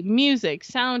 Reiki, music,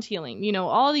 sound healing,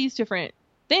 all these different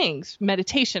things,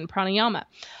 meditation, pranayama.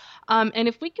 And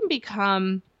if we can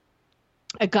become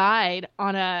a guide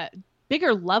on a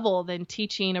bigger level than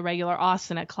teaching a regular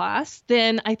asana class,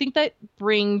 then I think that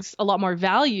brings a lot more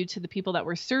value to the people that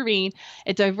we're serving.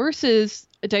 It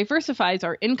diversifies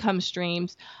our income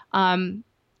streams, and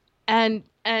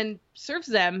serves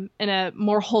them in a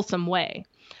more wholesome way,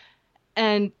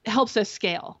 and helps us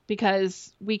scale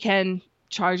because we can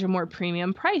charge a more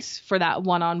premium price for that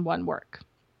one-on-one work.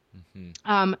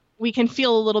 Mm-hmm. We can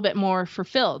feel a little bit more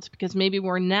fulfilled because maybe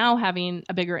we're now having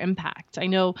a bigger impact.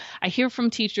 I hear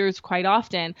from teachers quite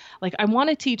often, like, I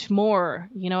want to teach more,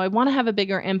 I want to have a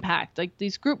bigger impact. Like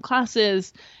these group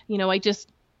classes, I just,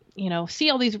 see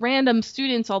all these random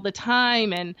students all the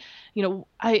time. And,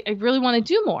 I really want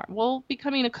to do more. Well,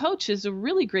 becoming a coach is a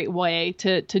really great way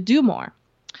to do more.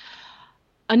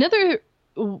 Another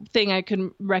thing I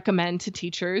can recommend to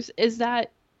teachers is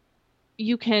that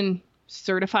you can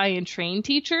certify and train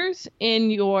teachers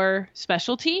in your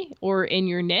specialty or in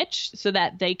your niche so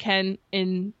that they can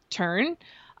in turn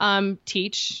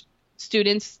teach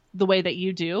students the way that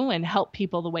you do and help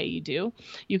people the way you do.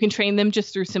 You can train them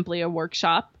just through simply a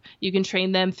workshop. You can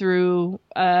train them through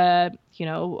a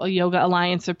Yoga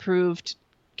Alliance approved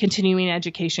continuing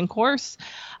education course.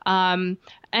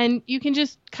 And you can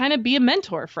just kind of be a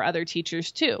mentor for other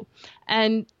teachers too.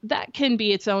 And that can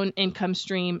be its own income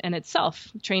stream in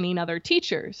itself, training other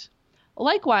teachers.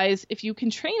 Likewise, if you can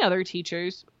train other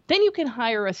teachers, then you can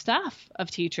hire a staff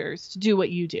of teachers to do what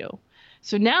you do.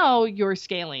 So now you're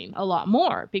scaling a lot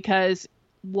more because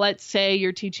let's say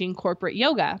you're teaching corporate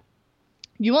yoga.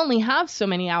 You only have so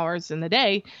many hours in the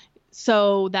day.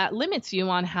 So that limits you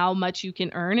on how much you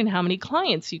can earn and how many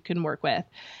clients you can work with.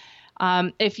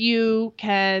 If you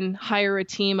can hire a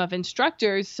team of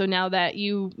instructors, so now that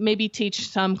you maybe teach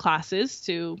some classes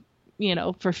to,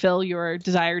 fulfill your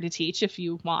desire to teach if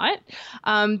you want,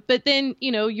 but then,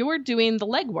 you're doing the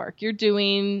legwork, you're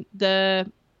doing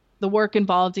the work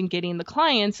involved in getting the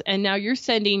clients, and now you're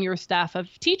sending your staff of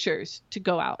teachers to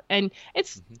go out, and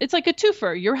it's like a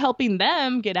twofer. You're helping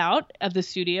them get out of the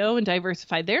studio and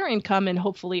diversify their income and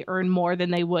hopefully earn more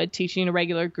than they would teaching a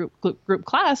regular group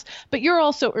class, but you're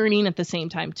also earning at the same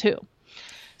time too.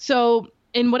 So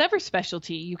in whatever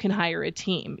specialty, you can hire a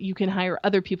team. You can hire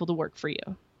other people to work for you.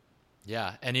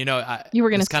 Yeah. And, You were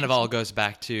going this to kind of all goes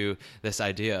back to this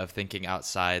idea of thinking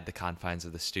outside the confines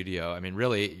of the studio. I mean,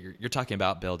 really, you're talking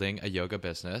about building a yoga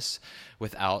business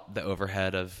without the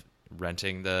overhead of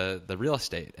renting the real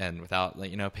estate and without,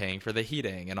 paying for the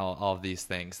heating and all of these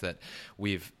things that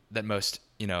most,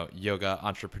 yoga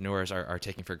entrepreneurs are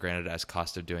taking for granted as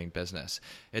cost of doing business.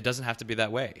 It doesn't have to be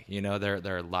that way.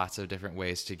 There are lots of different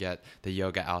ways to get the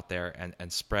yoga out there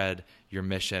and spread your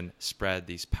mission, spread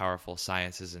these powerful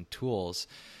sciences and tools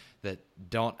that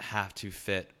don't have to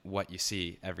fit what you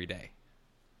see every day.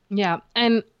 Yeah.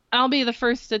 And I'll be the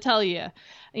first to tell you,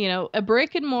 a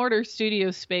brick and mortar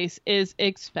studio space is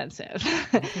expensive.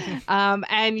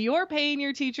 And you're paying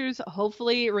your teachers,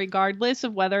 hopefully, regardless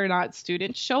of whether or not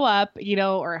students show up,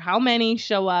 or how many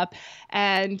show up.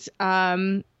 And,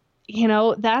 that's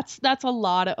a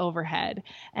lot of overhead.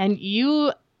 And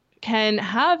you can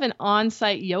have an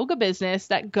on-site yoga business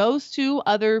that goes to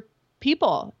other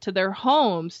people, to their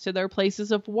homes, to their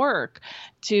places of work,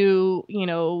 to,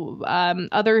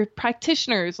 other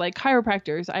practitioners like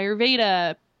chiropractors,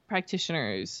 Ayurveda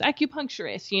practitioners,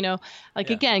 acupuncturists,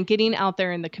 again, getting out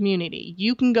there in the community.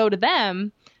 You can go to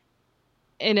them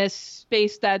in a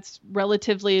space that's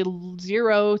relatively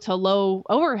zero to low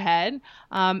overhead,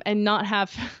 and not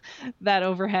have that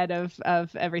overhead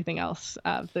of everything else,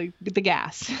 the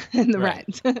gas and the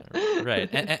rent. Right.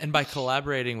 And by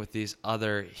collaborating with these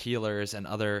other healers and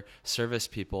other service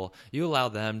people, you allow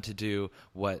them to do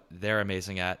what they're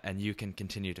amazing at, and you can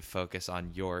continue to focus on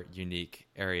your unique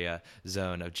area,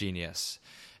 zone of genius.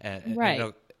 And,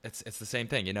 right. It's the same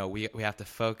thing. We have to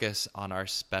focus on our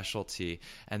specialty,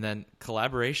 and then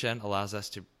collaboration allows us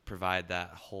to provide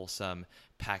that wholesome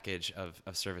package of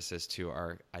services to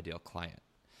our ideal client.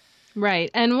 Right.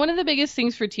 And one of the biggest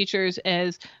things for teachers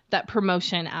is that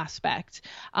promotion aspect.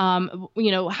 How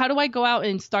do I go out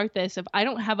and start this if I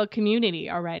don't have a community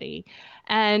already?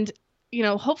 And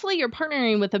hopefully you're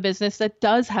partnering with a business that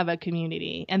does have a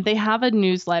community, and they have a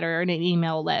newsletter and an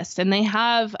email list, and they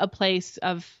have a place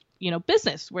of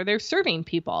business where they're serving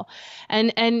people,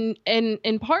 and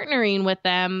partnering with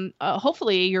them.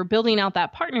 Hopefully you're building out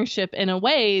that partnership in a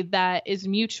way that is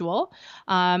mutual,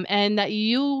 and that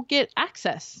you get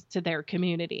access to their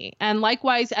community. And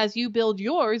likewise, as you build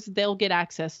yours, they'll get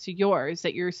access to yours,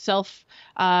 that you're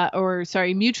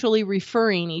mutually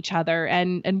referring each other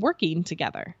and working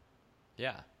together.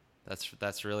 Yeah,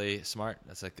 that's really smart.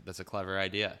 That's a clever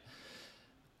idea.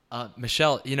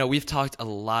 Michelle, we've talked a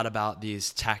lot about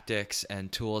these tactics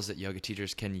and tools that yoga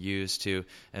teachers can use to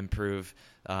improve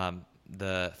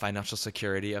the financial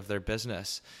security of their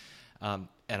business. And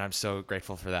I'm so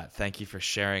grateful for that. Thank you for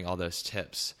sharing all those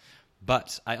tips.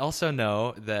 But I also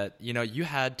know that, you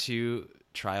had to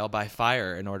trial by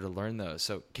fire in order to learn those.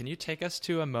 So can you take us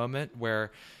to a moment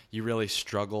where you really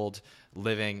struggled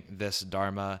living this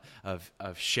dharma of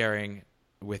sharing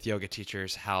with yoga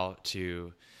teachers how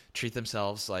to treat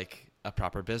themselves like a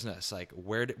proper business? Like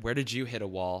where did you hit a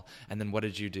wall, and then what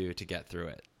did you do to get through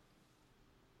it?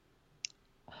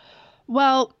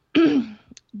 Well,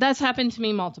 that's happened to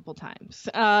me multiple times.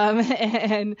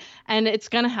 And it's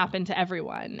going to happen to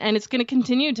everyone, and it's going to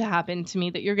continue to happen to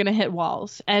me, that you're going to hit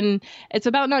walls, and it's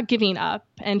about not giving up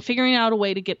and figuring out a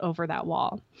way to get over that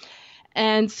wall.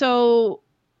 And so,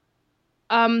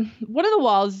 one of the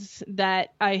walls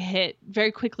that I hit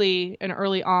very quickly and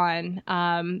early on,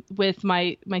 with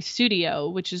my studio,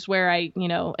 which is where I,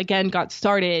 again, got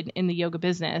started in the yoga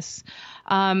business,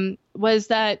 was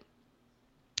that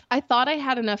I thought I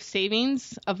had enough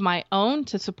savings of my own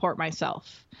to support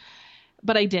myself,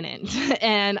 but I didn't.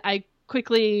 And I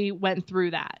quickly went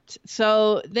through that.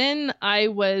 So then I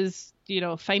was,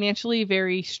 financially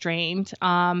very strained,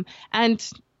 and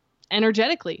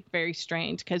energetically very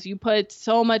strained, because you put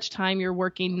so much time, you're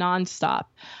working nonstop,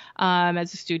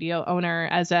 as a studio owner,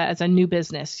 as a new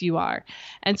business you are.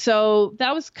 And so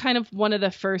that was kind of one of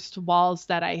the first walls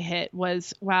that I hit,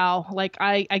 was, wow, like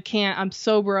I can't, I'm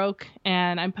so broke,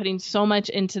 and I'm putting so much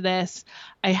into this.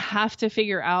 I have to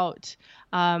figure out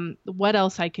what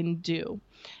else I can do.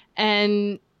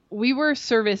 And we were a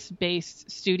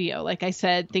service-based studio. Like I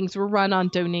said, things were run on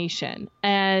donation,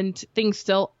 and things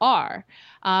still are.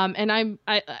 And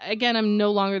I'm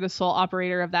no longer the sole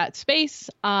operator of that space.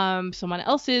 Someone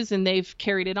else is, and they've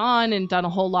carried it on and done a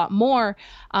whole lot more.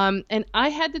 And I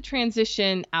had to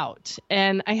transition out,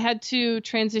 and I had to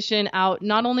transition out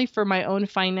not only for my own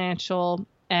financial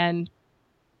and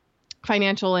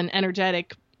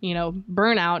energetic,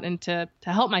 burnout, and to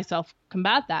help myself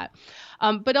combat that.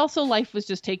 But also life was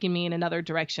just taking me in another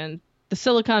direction. The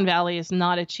Silicon Valley is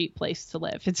not a cheap place to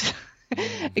live.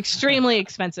 extremely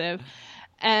expensive.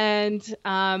 And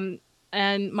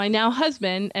my now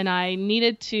husband and I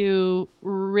needed to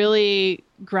really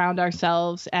ground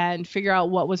ourselves and figure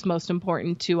out what was most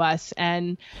important to us.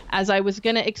 And as I was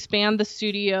going to expand the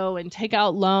studio and take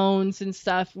out loans and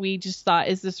stuff, we just thought,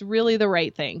 is this really the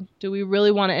right thing? Do we really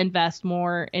want to invest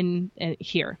more in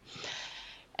here?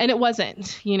 And it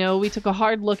wasn't. We took a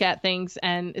hard look at things,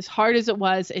 and as hard as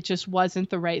it just wasn't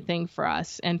the right thing for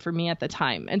us and for me at the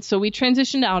time. And so we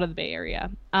transitioned out of the Bay Area,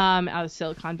 out of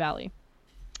Silicon Valley,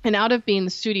 and out of being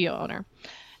the studio owner.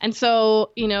 And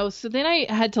so, so then I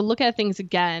had to look at things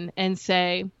again and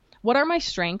say, what are my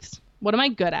strengths? What am I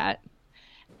good at?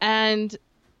 And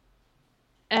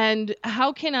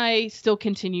how can I still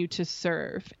continue to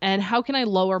serve? And how can I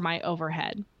lower my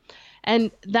overhead?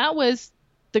 And that was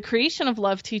the creation of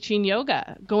Love Teaching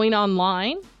Yoga, going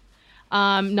online,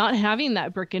 not having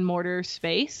that brick and mortar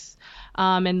space,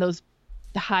 and those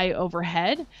high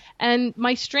overhead. And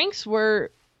my strengths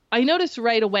were, I noticed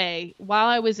right away while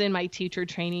I was in my teacher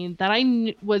training that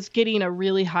I was getting a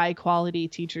really high quality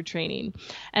teacher training.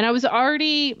 And I was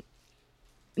already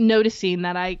noticing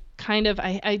that I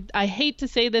hate to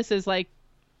say this as like,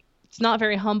 it's not a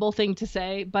very humble thing to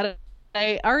say, but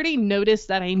I already noticed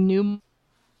that I knew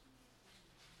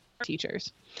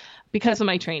teachers because of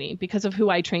my training, because of who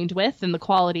I trained with and the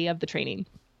quality of the training.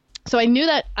 So I knew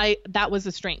that that was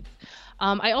a strength.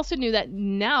 I also knew that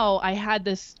now I had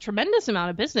this tremendous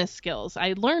amount of business skills.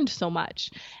 I learned so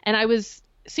much, and I was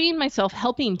seeing myself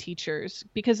helping teachers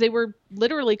because they were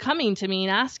literally coming to me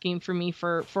and asking for me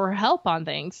for help on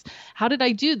things. How did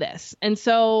I do this? And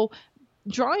so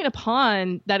drawing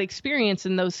upon that experience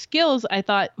and those skills, I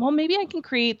thought, well, maybe I can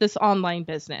create this online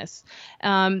business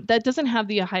that doesn't have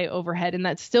the high overhead and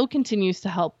that still continues to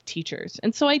help teachers.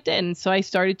 And so I did. And so I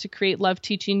started to create Love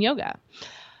Teaching Yoga.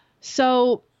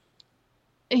 So,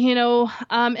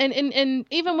 and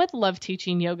even with Love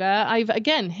Teaching Yoga, I've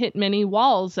again hit many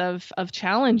walls of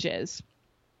challenges.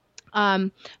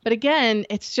 But again,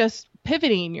 it's just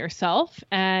pivoting yourself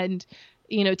and,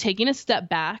 taking a step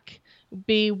back.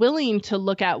 Be willing to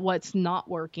look at what's not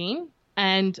working.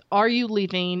 And are you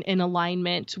living in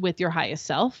alignment with your highest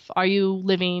self? Are you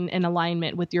living in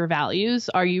alignment with your values?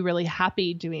 Are you really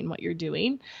happy doing what you're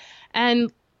doing? And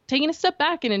taking a step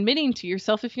back and admitting to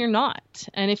yourself if you're not,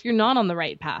 and if you're not on the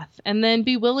right path. And then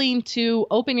be willing to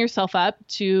open yourself up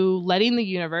to letting the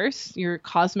universe, your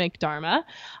cosmic dharma,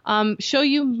 show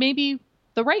you maybe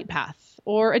the right path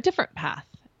or a different path.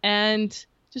 And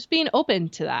just being open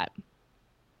to that.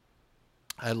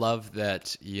 I love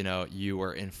that, you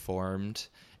were informed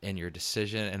in your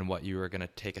decision and what you were going to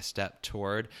take a step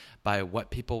toward by what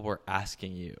people were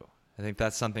asking you. I think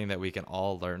that's something that we can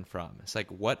all learn from. It's like,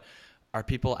 what are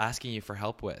people asking you for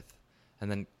help with?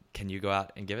 And then can you go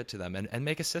out and give it to them and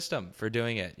make a system for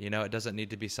doing it? It doesn't need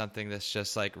to be something that's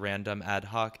just like random ad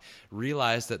hoc.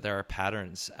 Realize that there are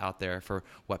patterns out there for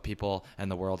what people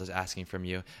and the world is asking from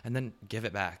you, and then give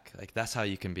it back. Like, that's how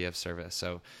you can be of service.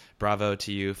 So bravo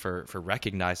to you for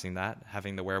recognizing that,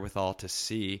 having the wherewithal to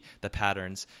see the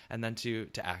patterns and then to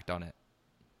act on it.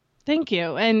 Thank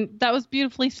you. And that was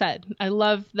beautifully said. I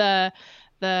love the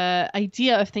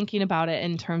idea of thinking about it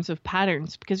in terms of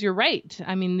patterns, because you're right.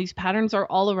 I mean, these patterns are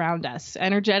all around us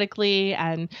energetically,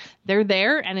 and they're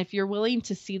there. And if you're willing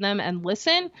to see them and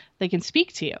listen, they can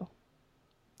speak to you.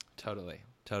 Totally.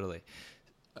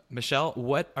 Michelle,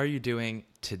 what are you doing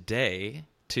today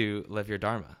to live your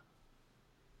Dharma?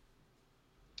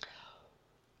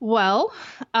 Well,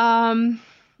 I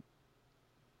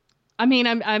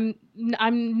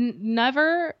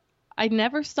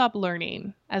never stop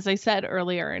learning, as I said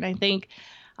earlier. And I think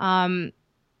I'm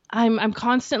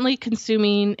constantly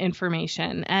consuming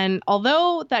information. And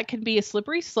although that can be a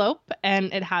slippery slope,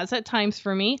 and it has at times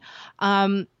for me,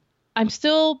 I'm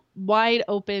still wide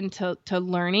open to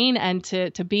learning and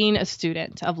to being a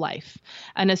student of life,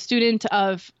 and a student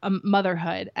of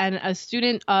motherhood, and a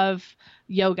student of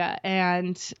yoga.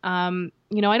 And,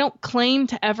 I don't claim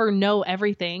to ever know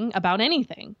everything about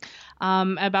anything,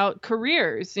 about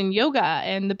careers in yoga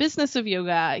and the business of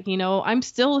yoga. I'm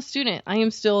still a student. I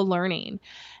am still learning.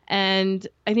 And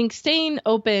I think staying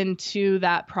open to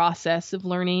that process of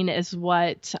learning is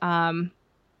what I'm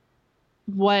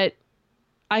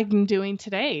doing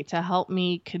today to help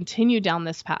me continue down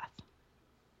this path.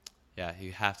 Yeah,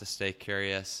 you have to stay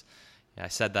curious. I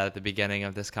said that at the beginning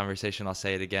of this conversation. I'll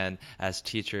say it again. As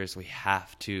teachers, we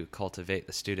have to cultivate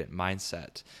the student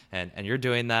mindset. And you're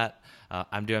doing that.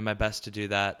 I'm doing my best to do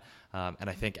that. And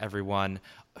I think everyone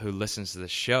who listens to the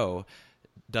show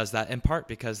does that in part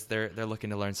because they're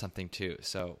looking to learn something too.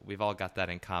 So we've all got that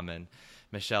in common.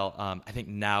 Michelle, I think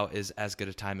now is as good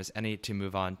a time as any to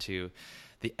move on to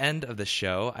the end of the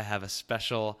show. I have a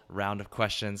special round of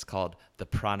questions called the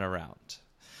Prana Round.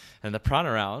 In the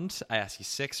Prana Round, I ask you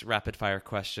 6 rapid-fire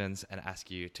questions and ask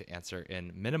you to answer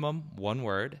in minimum 1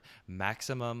 word,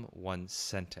 maximum 1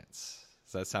 sentence.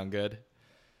 Does that sound good?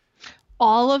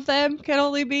 All of them can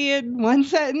only be in 1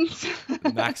 sentence.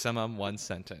 Maximum 1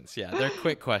 sentence. Yeah, they're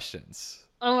quick questions.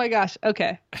 Oh my gosh.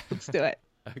 Okay, let's do it.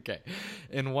 Okay.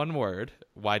 In 1 word,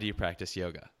 why do you practice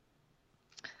yoga?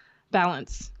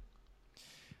 Balance.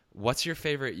 What's your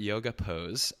favorite yoga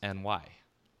pose and why?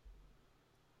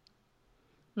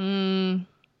 Supta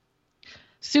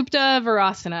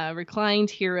Virasana, reclined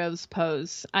heroes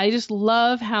pose. I just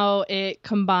love how it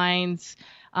combines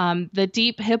the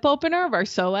deep hip opener of our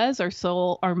psoas, our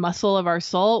soul, our muscle of our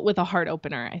soul, with a heart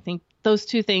opener. I think those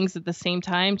 2 things at the same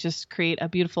time just create a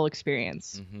beautiful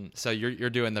experience. Mm-hmm. So you're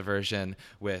doing the version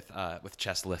with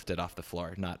chest lifted off the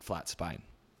floor, not flat spine.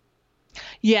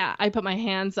 Yeah, I put my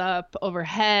hands up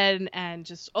overhead and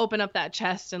just open up that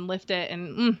chest and lift it,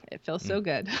 and it feels so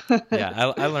good.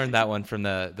 Yeah, I learned that one from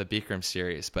the Bikram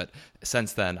series, but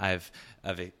since then I've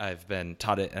been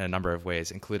taught it in a number of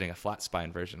ways, including a flat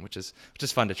spine version, which is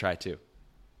fun to try too.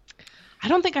 I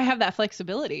don't think I have that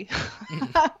flexibility.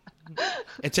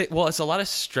 It's a lot of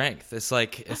strength. It's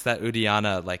that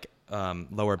Uddiyana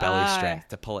lower belly strength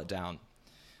to pull it down.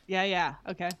 Yeah.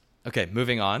 Okay,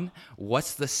 moving on.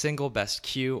 What's the single best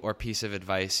cue or piece of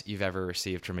advice you've ever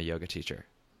received from a yoga teacher?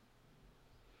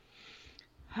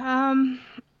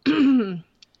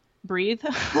 Breathe.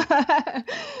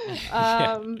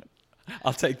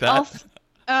 I'll take that.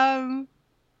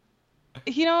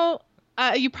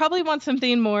 You probably want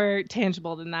something more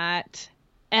tangible than that.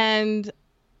 And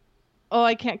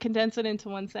I can't condense it into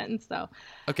 1 sentence though.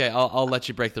 Okay, I'll let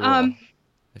you break the rule.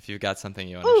 If you've got something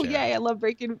you want to share. Oh yeah, I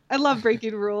love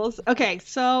breaking rules. Okay,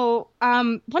 so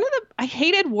I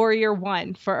hated Warrior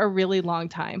 1 for a really long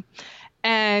time.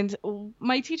 And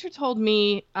my teacher told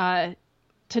me to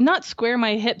not square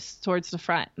my hips towards the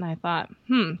front. And I thought,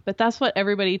 but that's what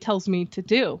everybody tells me to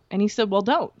do. And he said, well,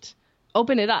 don't.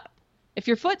 Open it up. If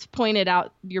your foot's pointed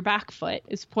out, your back foot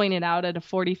is pointed out at a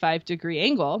 45-degree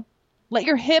angle, let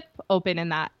your hip open in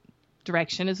that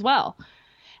direction as well.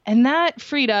 And that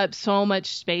freed up so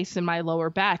much space in my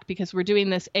lower back because we're doing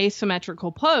this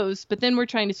asymmetrical pose, but then we're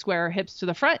trying to square our hips to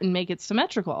the front and make it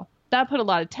symmetrical. That put a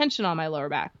lot of tension on my lower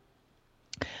back.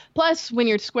 Plus, when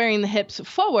you're squaring the hips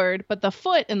forward, but the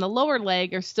foot and the lower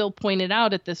leg are still pointed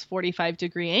out at this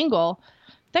 45-degree angle,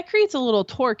 that creates a little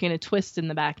torque and a twist in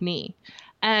the back knee.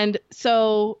 And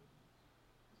so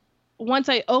once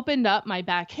I opened up my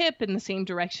back hip in the same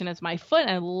direction as my foot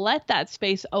and let that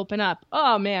space open up,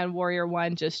 oh man, Warrior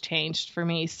 1 just changed for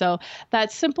me. So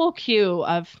that simple cue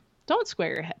of don't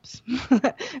square your hips.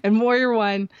 And Warrior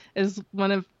 1 is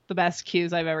one of the best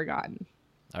cues I've ever gotten.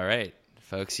 All right,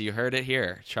 folks, you heard it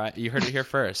here. You heard it here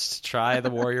first. Try the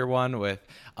Warrior 1 with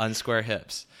unsquare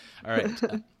hips. All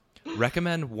right.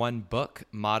 Recommend 1 book,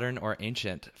 modern or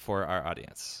ancient, for our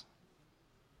audience.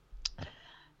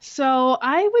 So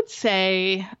I would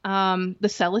say The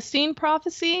Celestine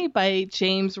Prophecy by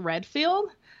James Redfield.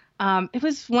 It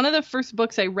was one of the first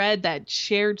books I read that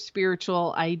shared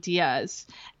spiritual ideas,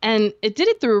 and it did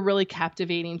it through a really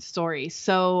captivating story.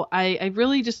 So I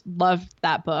really just loved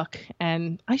that book,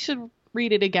 and I should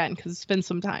read it again because it's been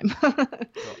some time. Cool.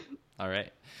 All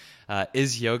right.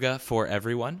 Is yoga for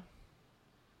everyone?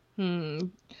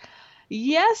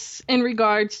 Yes, in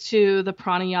regards to the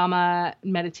pranayama,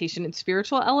 meditation, and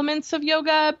spiritual elements of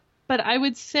yoga. But I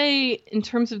would say in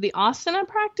terms of the asana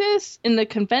practice, in the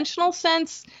conventional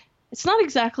sense, it's not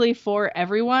exactly for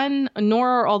everyone, nor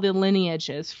are all the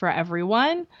lineages for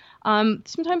everyone.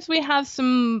 Sometimes we have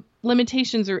some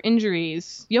limitations or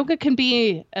injuries. Yoga can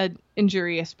be an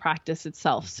injurious practice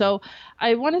itself. So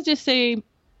I want to just say,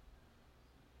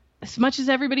 as much as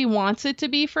everybody wants it to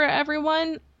be for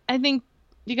everyone, I think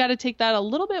you got to take that a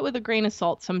little bit with a grain of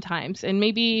salt sometimes. And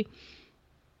maybe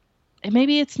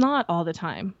it's not all the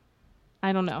time.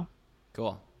 I don't know.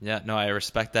 Cool. Yeah, no, I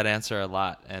respect that answer a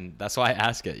lot. And that's why I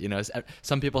ask it. You know,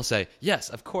 some people say, yes,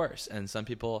 of course. And some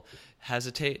people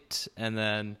hesitate and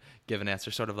then give an answer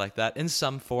sort of like that. In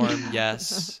some form,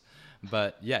 yes.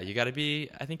 But yeah,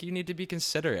 I think you need to be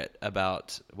considerate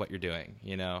about what you're doing,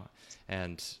 you know.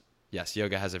 And yes,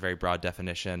 yoga has a very broad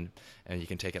definition and you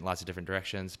can take it in lots of different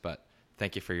directions. But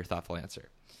thank you for your thoughtful answer.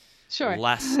 Sure.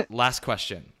 Last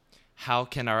question. How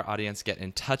can our audience get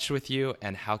in touch with you,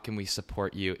 and how can we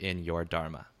support you in your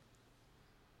Dharma?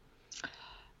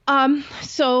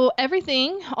 So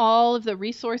everything, all of the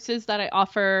resources that I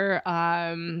offer,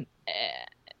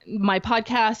 my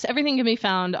podcast, everything can be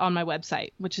found on my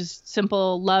website, which is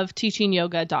simple,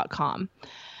 loveteachingyoga.com.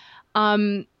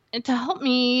 And to help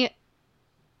me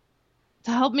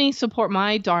support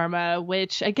my Dharma,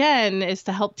 which again is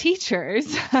to help teachers,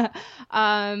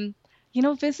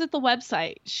 visit the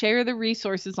website, share the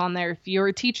resources on there if you're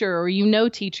a teacher or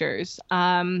teachers,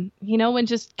 and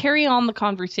just carry on the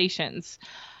conversations.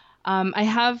 I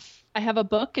have a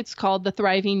book. It's called The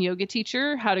Thriving Yoga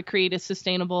Teacher: How to Create a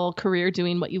Sustainable Career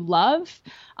Doing What You Love.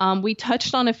 We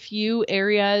touched on a few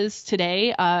areas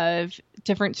today of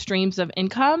different streams of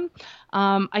income.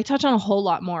 I touch on a whole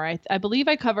lot more. I believe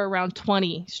I cover around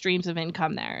 20 streams of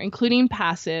income there, including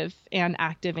passive and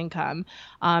active income.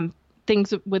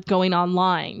 Things with going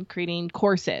online, creating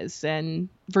courses and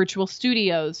virtual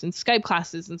studios and Skype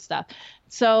classes and stuff.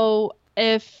 So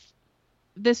if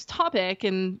this topic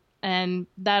and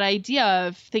that idea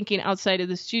of thinking outside of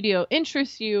the studio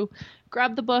interests you,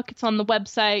 grab the book. It's on the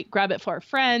website. Grab it for a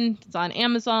friend. It's on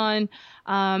Amazon.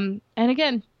 And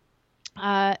again,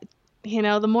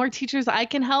 the more teachers I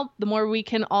can help, the more we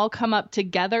can all come up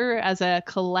together as a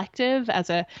collective,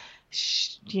 as a,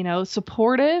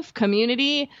 supportive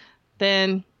community,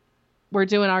 then we're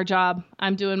doing our job.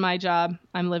 I'm doing my job.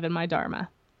 I'm living my Dharma.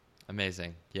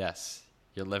 Amazing. Yes.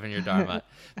 You're living your Dharma.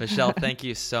 Michelle, thank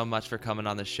you so much for coming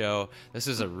on the show. This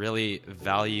is a really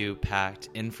value-packed,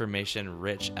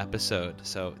 information-rich episode.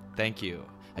 So thank you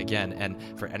again. And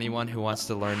for anyone who wants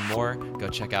to learn more, go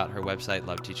check out her website,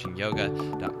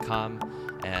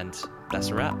 loveteachingyoga.com. And that's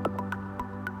a wrap.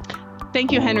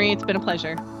 Thank you, Henry. It's been a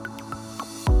pleasure.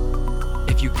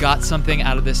 If you got something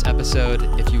out of this episode,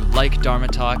 if you like Dharma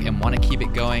Talk and want to keep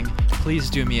it going, please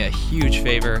do me a huge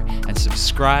favor and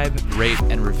subscribe, rate,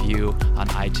 and review on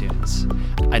iTunes.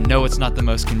 I know it's not the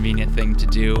most convenient thing to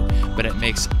do, but it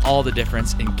makes all the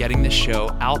difference in getting this show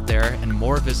out there and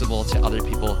more visible to other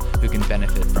people who can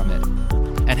benefit from it.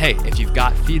 And hey, if you've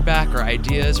got feedback or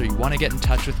ideas or you want to get in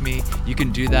touch with me, you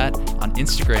can do that on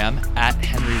Instagram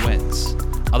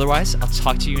 @HenryWins. Otherwise, I'll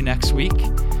talk to you next week.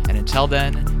 And until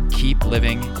then, keep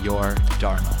living your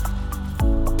Dharma.